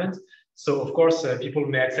retirement. So of course, people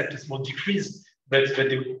may accept a small decrease, but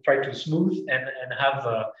they would try to smooth and have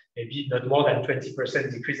maybe not more than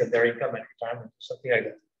 20% decrease at their income at retirement, or something like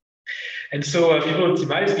that. And so people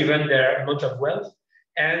optimize given their amount of wealth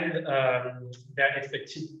and their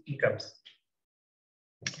expected incomes.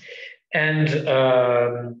 And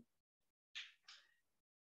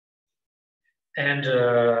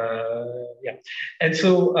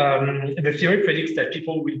so the theory predicts that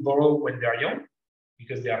people will borrow when they're young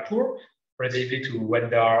because they are poor, relatively to when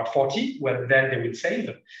they are 40, when then they will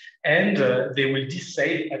save, and they will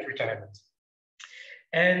dissave at retirement.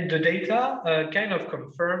 And the data kind of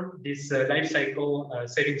confirm this life cycle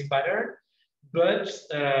savings pattern. But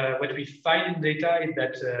what we find in data is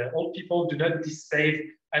that old people do not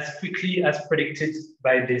dissave as quickly as predicted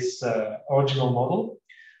by this original model.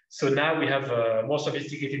 So now we have a more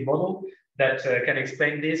sophisticated model that can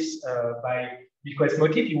explain this by bequest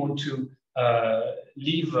motive. You want to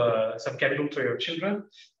leave some capital to your children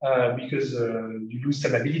because you lose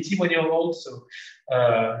some ability when you're old. So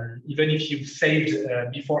even if you've saved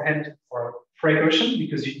beforehand for precaution,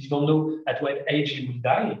 because you don't know at what age you will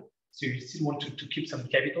die, so you still want to keep some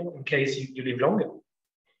capital in case you live longer.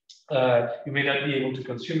 You may not be able to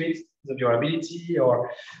consume it because of your ability, or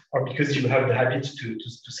because you have the habit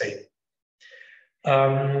to save.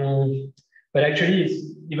 But actually,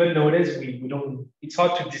 even nowadays, we don't. It's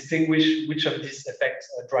hard to distinguish which of these effects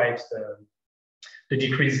drives the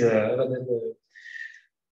decrease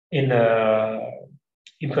in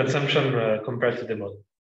consumption compared to the model.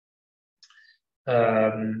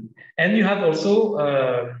 And you have also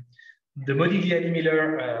the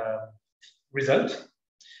Modigliani-Miller result.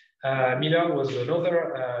 Miller was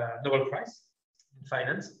another Nobel Prize in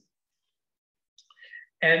finance.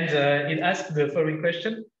 And it asked the following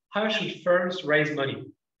question: how should firms raise money?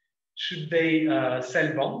 Should they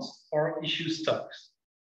sell bonds or issue stocks?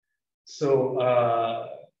 So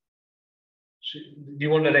do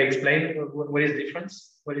you want that I explain what is the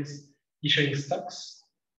difference? What is issuing stocks?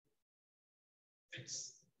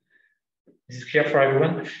 Is it clear for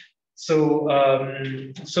everyone? So,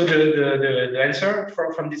 the answer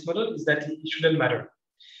from this model is that it shouldn't matter,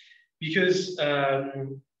 because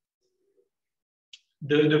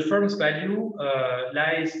the firm's value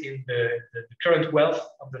lies in the current wealth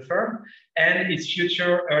of the firm and its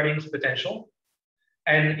future earnings potential,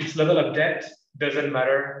 and its level of debt doesn't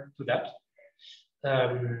matter to that.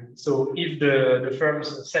 So if the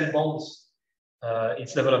firms sell bonds,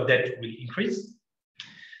 its level of debt will increase.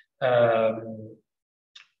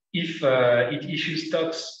 If it issues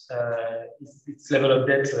stocks, its level of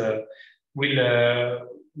debt will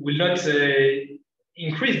not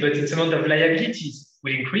increase, but its amount of liabilities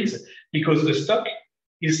will increase, because the stock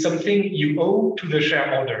is something you owe to the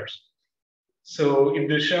shareholders. So if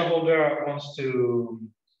the shareholder wants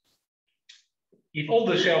if all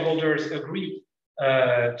the shareholders agree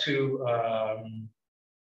to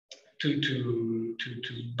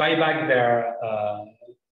buy back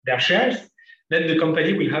their shares, then the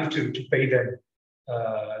company will have to pay them.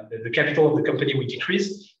 The capital of the company will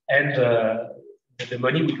decrease, and the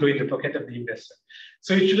money will go in the pocket of the investor.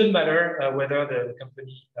 So it shouldn't matter whether the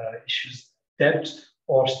company issues debt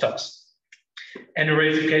or stocks. And the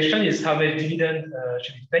ratification is how many dividend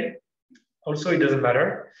should it pay. Also, it doesn't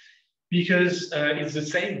matter, because it's the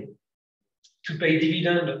same to pay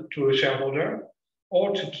dividend to a shareholder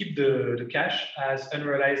or to keep the cash as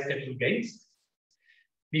unrealized capital gains.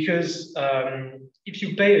 Because if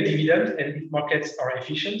you pay a dividend and if markets are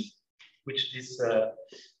efficient, which this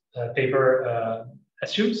paper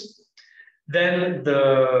assumes, then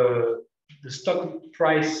the stock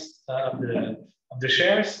price of the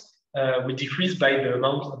shares will decrease by the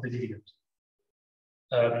amount of the dividend.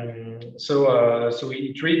 So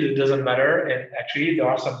it really doesn't matter. And actually, there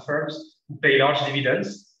are some firms who pay large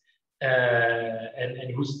dividends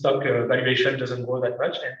and whose stock valuation doesn't grow that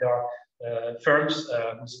much. And there are firms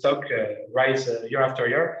whose stock rise year after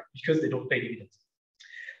year because they don't pay dividends.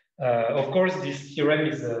 Of course, this theorem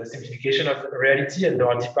is a simplification of reality, and there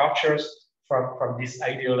are departures from this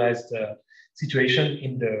idealized situation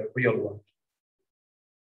in the real world.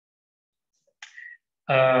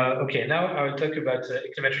 Okay, now I'll talk about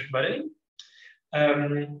econometric modeling.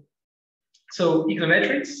 So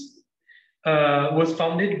econometrics was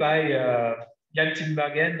founded by Jan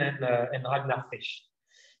Tinbergen and Ragnar Frisch.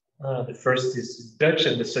 The first is Dutch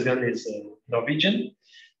and the second is Norwegian.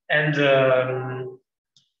 And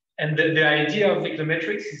the idea of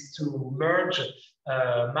econometrics is to merge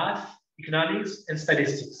math, economics, and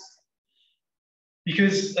statistics.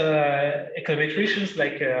 Because econometricians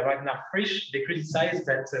like Ragnar Frisch, they criticize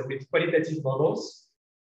that with qualitative models,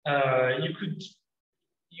 you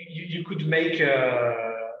could make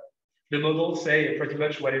the model say pretty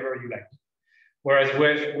much whatever you like. Whereas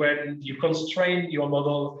when you constrain your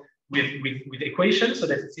model with equations so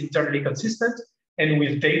that it's internally consistent, and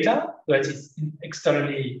with data that is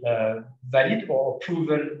externally valid or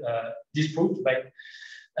proven, disproved by,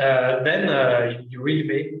 then you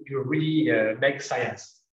really make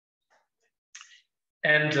science.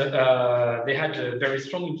 And they had a very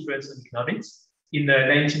strong influence on economics. In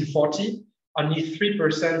 1940, only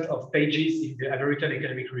 3% of pages in the American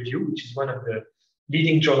Economic Review, which is one of the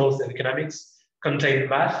leading journals of economics, contain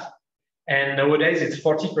math. And nowadays, it's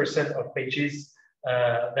 40% of pages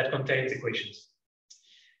that contains equations.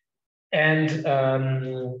 And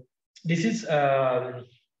this is, by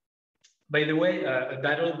the way, a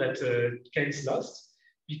battle that Keynes lost,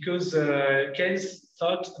 because Keynes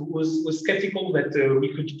was skeptical that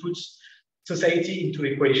we could put society into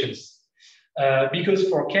equations. Because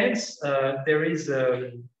for Keynes, there is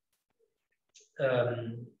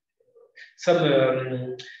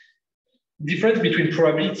some difference between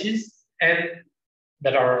probabilities and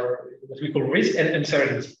that are what we call risk and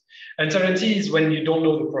uncertainty. Uncertainty is when you don't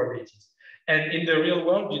know the probabilities. And in the real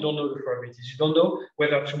world, you don't know the probabilities. You don't know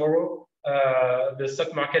whether tomorrow the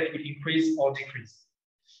stock market will increase or decrease.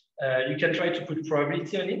 You can try to put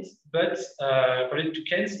probability on it, but according to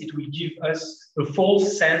Keynes, it will give us a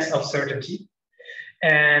false sense of certainty.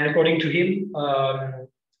 And according to him,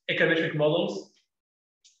 econometric models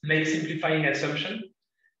make simplifying assumptions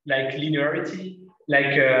like linearity,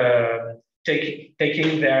 like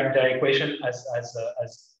taking their equation as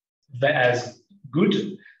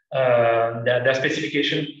good, their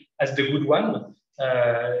specification as the good one,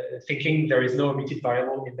 thinking there is no omitted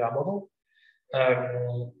variable in their model.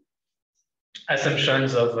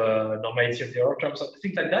 Assumptions of normality of the error terms,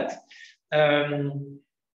 things like that.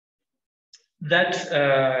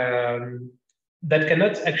 That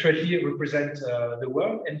cannot accurately represent the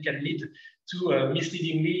world and can lead to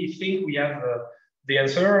misleadingly think we have the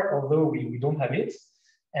answer, although we don't have it.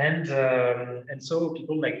 And so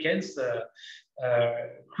people like Keynes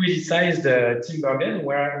criticized Tinbergen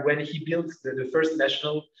when he built the first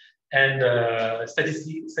national and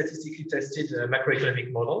statistically tested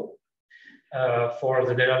macroeconomic model for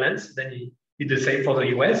the Netherlands. Then he did the same for the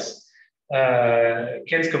US.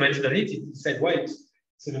 Keynes commented on it. He said, "Well,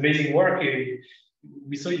 it's an amazing work.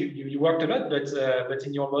 We saw you worked a lot, but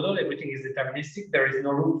in your model, everything is deterministic. There is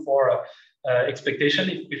no room for expectation.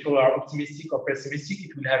 If people are optimistic or pessimistic,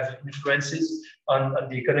 it will have influences on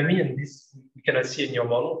the economy, and this we cannot see in your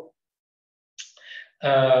model."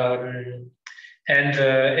 And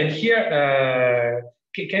here,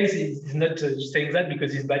 Keynes is not saying that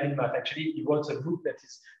because he's bad in math. Actually, he wrote a book that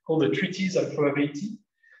is called The Treatise on Probability,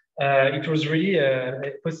 it was really a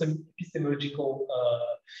epistemological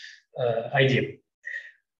idea.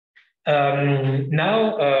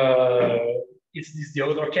 Now it's the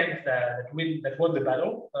other camp that won the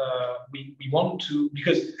battle. We want to,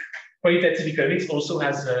 because qualitative economics also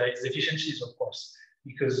has its deficiencies, of course,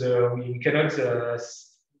 because we cannot,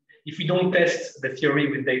 if we don't test the theory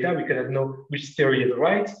with data, we cannot know which theory is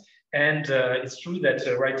right. And it's true that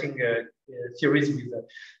writing theories with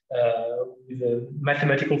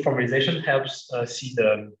mathematical formalization helps see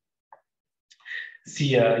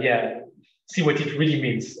what it really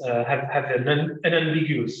means, have an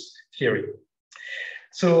unambiguous theory.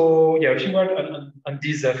 So yeah, a few words on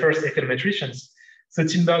these first econometricians. So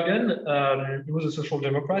Tinbergen, he was a social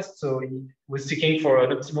democrat, so he was seeking for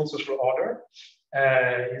an optimal social order.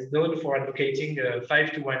 He's known for advocating a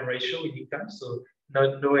 5-to-1 ratio in income, so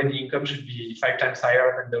no any income should be 5 times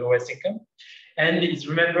higher than the lowest income. And it's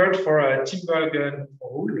remembered for a Tinbergen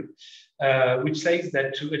rule, which says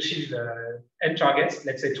that to achieve n targets,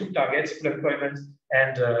 let's say 2 targets, full employment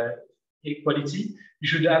and equality, you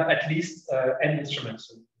should have at least n instruments.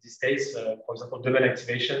 So in this case, for example, double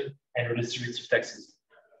activation and redistributive taxes.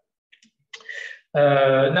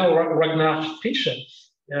 Now, Ragnar Frisch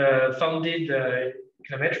founded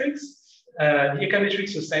Econometrics, the Econometric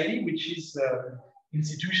Society, which is an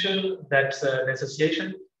institution an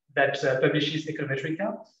association that publishes Econometrica,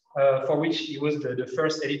 for which he was the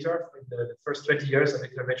first editor for the first 20 years of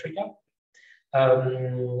Econometrica.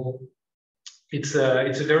 It's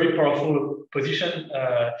a very powerful position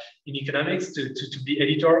in economics to be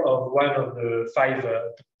editor of one of the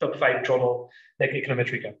top 5 journals like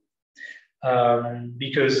Econometrica.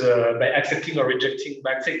 Because by accepting or rejecting,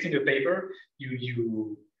 by accepting a paper, you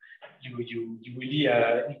really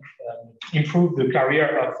improve the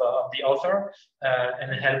career of the author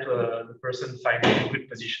and help the person find a good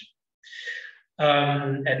position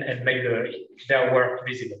and make their work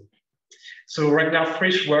visible. So Ragnar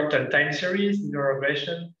Frisch worked on time series, linear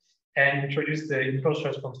regression, and introduced the impulse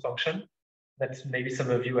response function that maybe some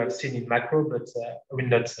of you have seen in macro, but I will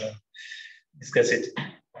not discuss it.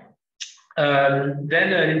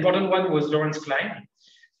 Then an important one was Lawrence Klein,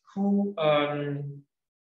 who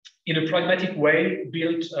in a pragmatic way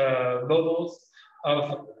built models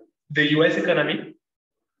of the US economy.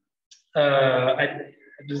 At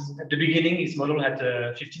the beginning, his model had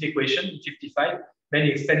 15 equations, 55, then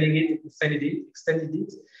he extended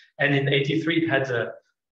it, and in 83 it had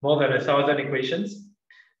more than 1,000 equations.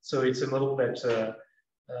 So it's a model that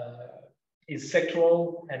is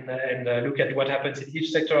sectoral and look at what happens in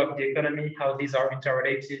each sector of the economy, how these are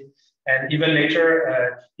interrelated. And even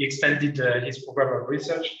later, he extended his program of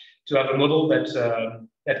research to have a model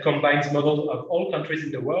that combines models of all countries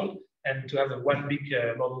in the world and to have one big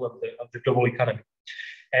model of the global economy.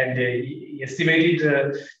 And he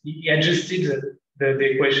estimated, he adjusted the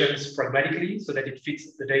equations pragmatically so that it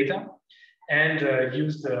fits the data, and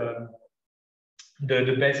used the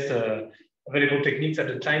best available techniques at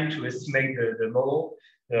the time to estimate the model,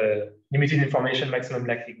 limited information, maximum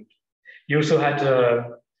likelihood. He also had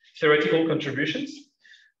theoretical contributions.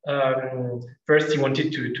 First, he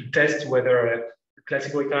wanted to test whether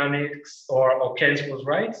classical economics or Keynes was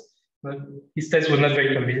right. But his test was not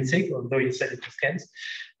very convincing, although he said it was Keynes.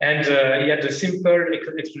 And he had a simple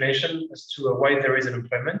explanation as to why there is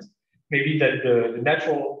unemployment. Maybe that the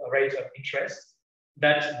natural rate of interest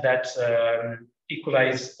that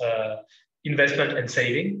equalize investment and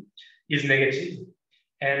saving is negative.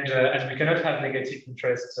 And as we cannot have negative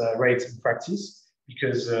interest rates in practice,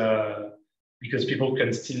 because people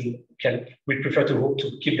we prefer to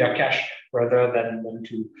keep their cash rather than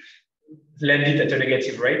to lend it at a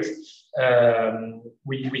negative rate,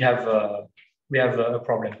 we have a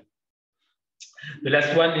problem. The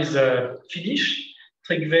last one is Finnish,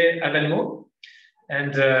 Trygve Avelmo,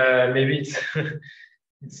 and maybe it's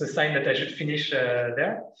it's a sign that I should finish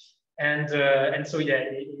there. And so yeah,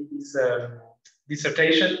 his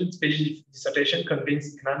dissertation, PhD dissertation,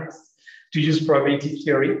 convinced economists to use probability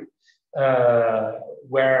theory,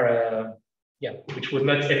 which was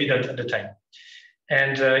not evident at the time.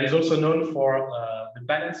 And is also known for the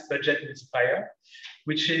balanced budget multiplier,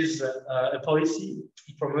 which is a policy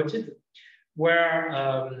he promoted,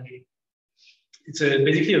 where it's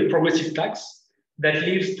basically a progressive tax that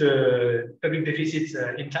leaves the public deficit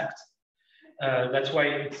intact. That's why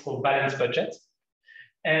it's called balanced budget.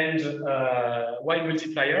 And why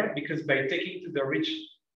multiplier? Because by taking to the rich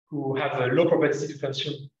who have a low propensity to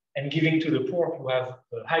consume and giving to the poor who have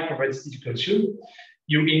a high propensity to consume,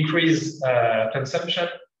 you increase consumption,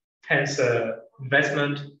 hence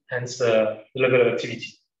investment, hence the level of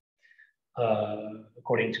activity,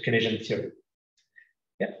 according to Keynesian theory.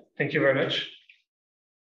 Yeah, thank you very much.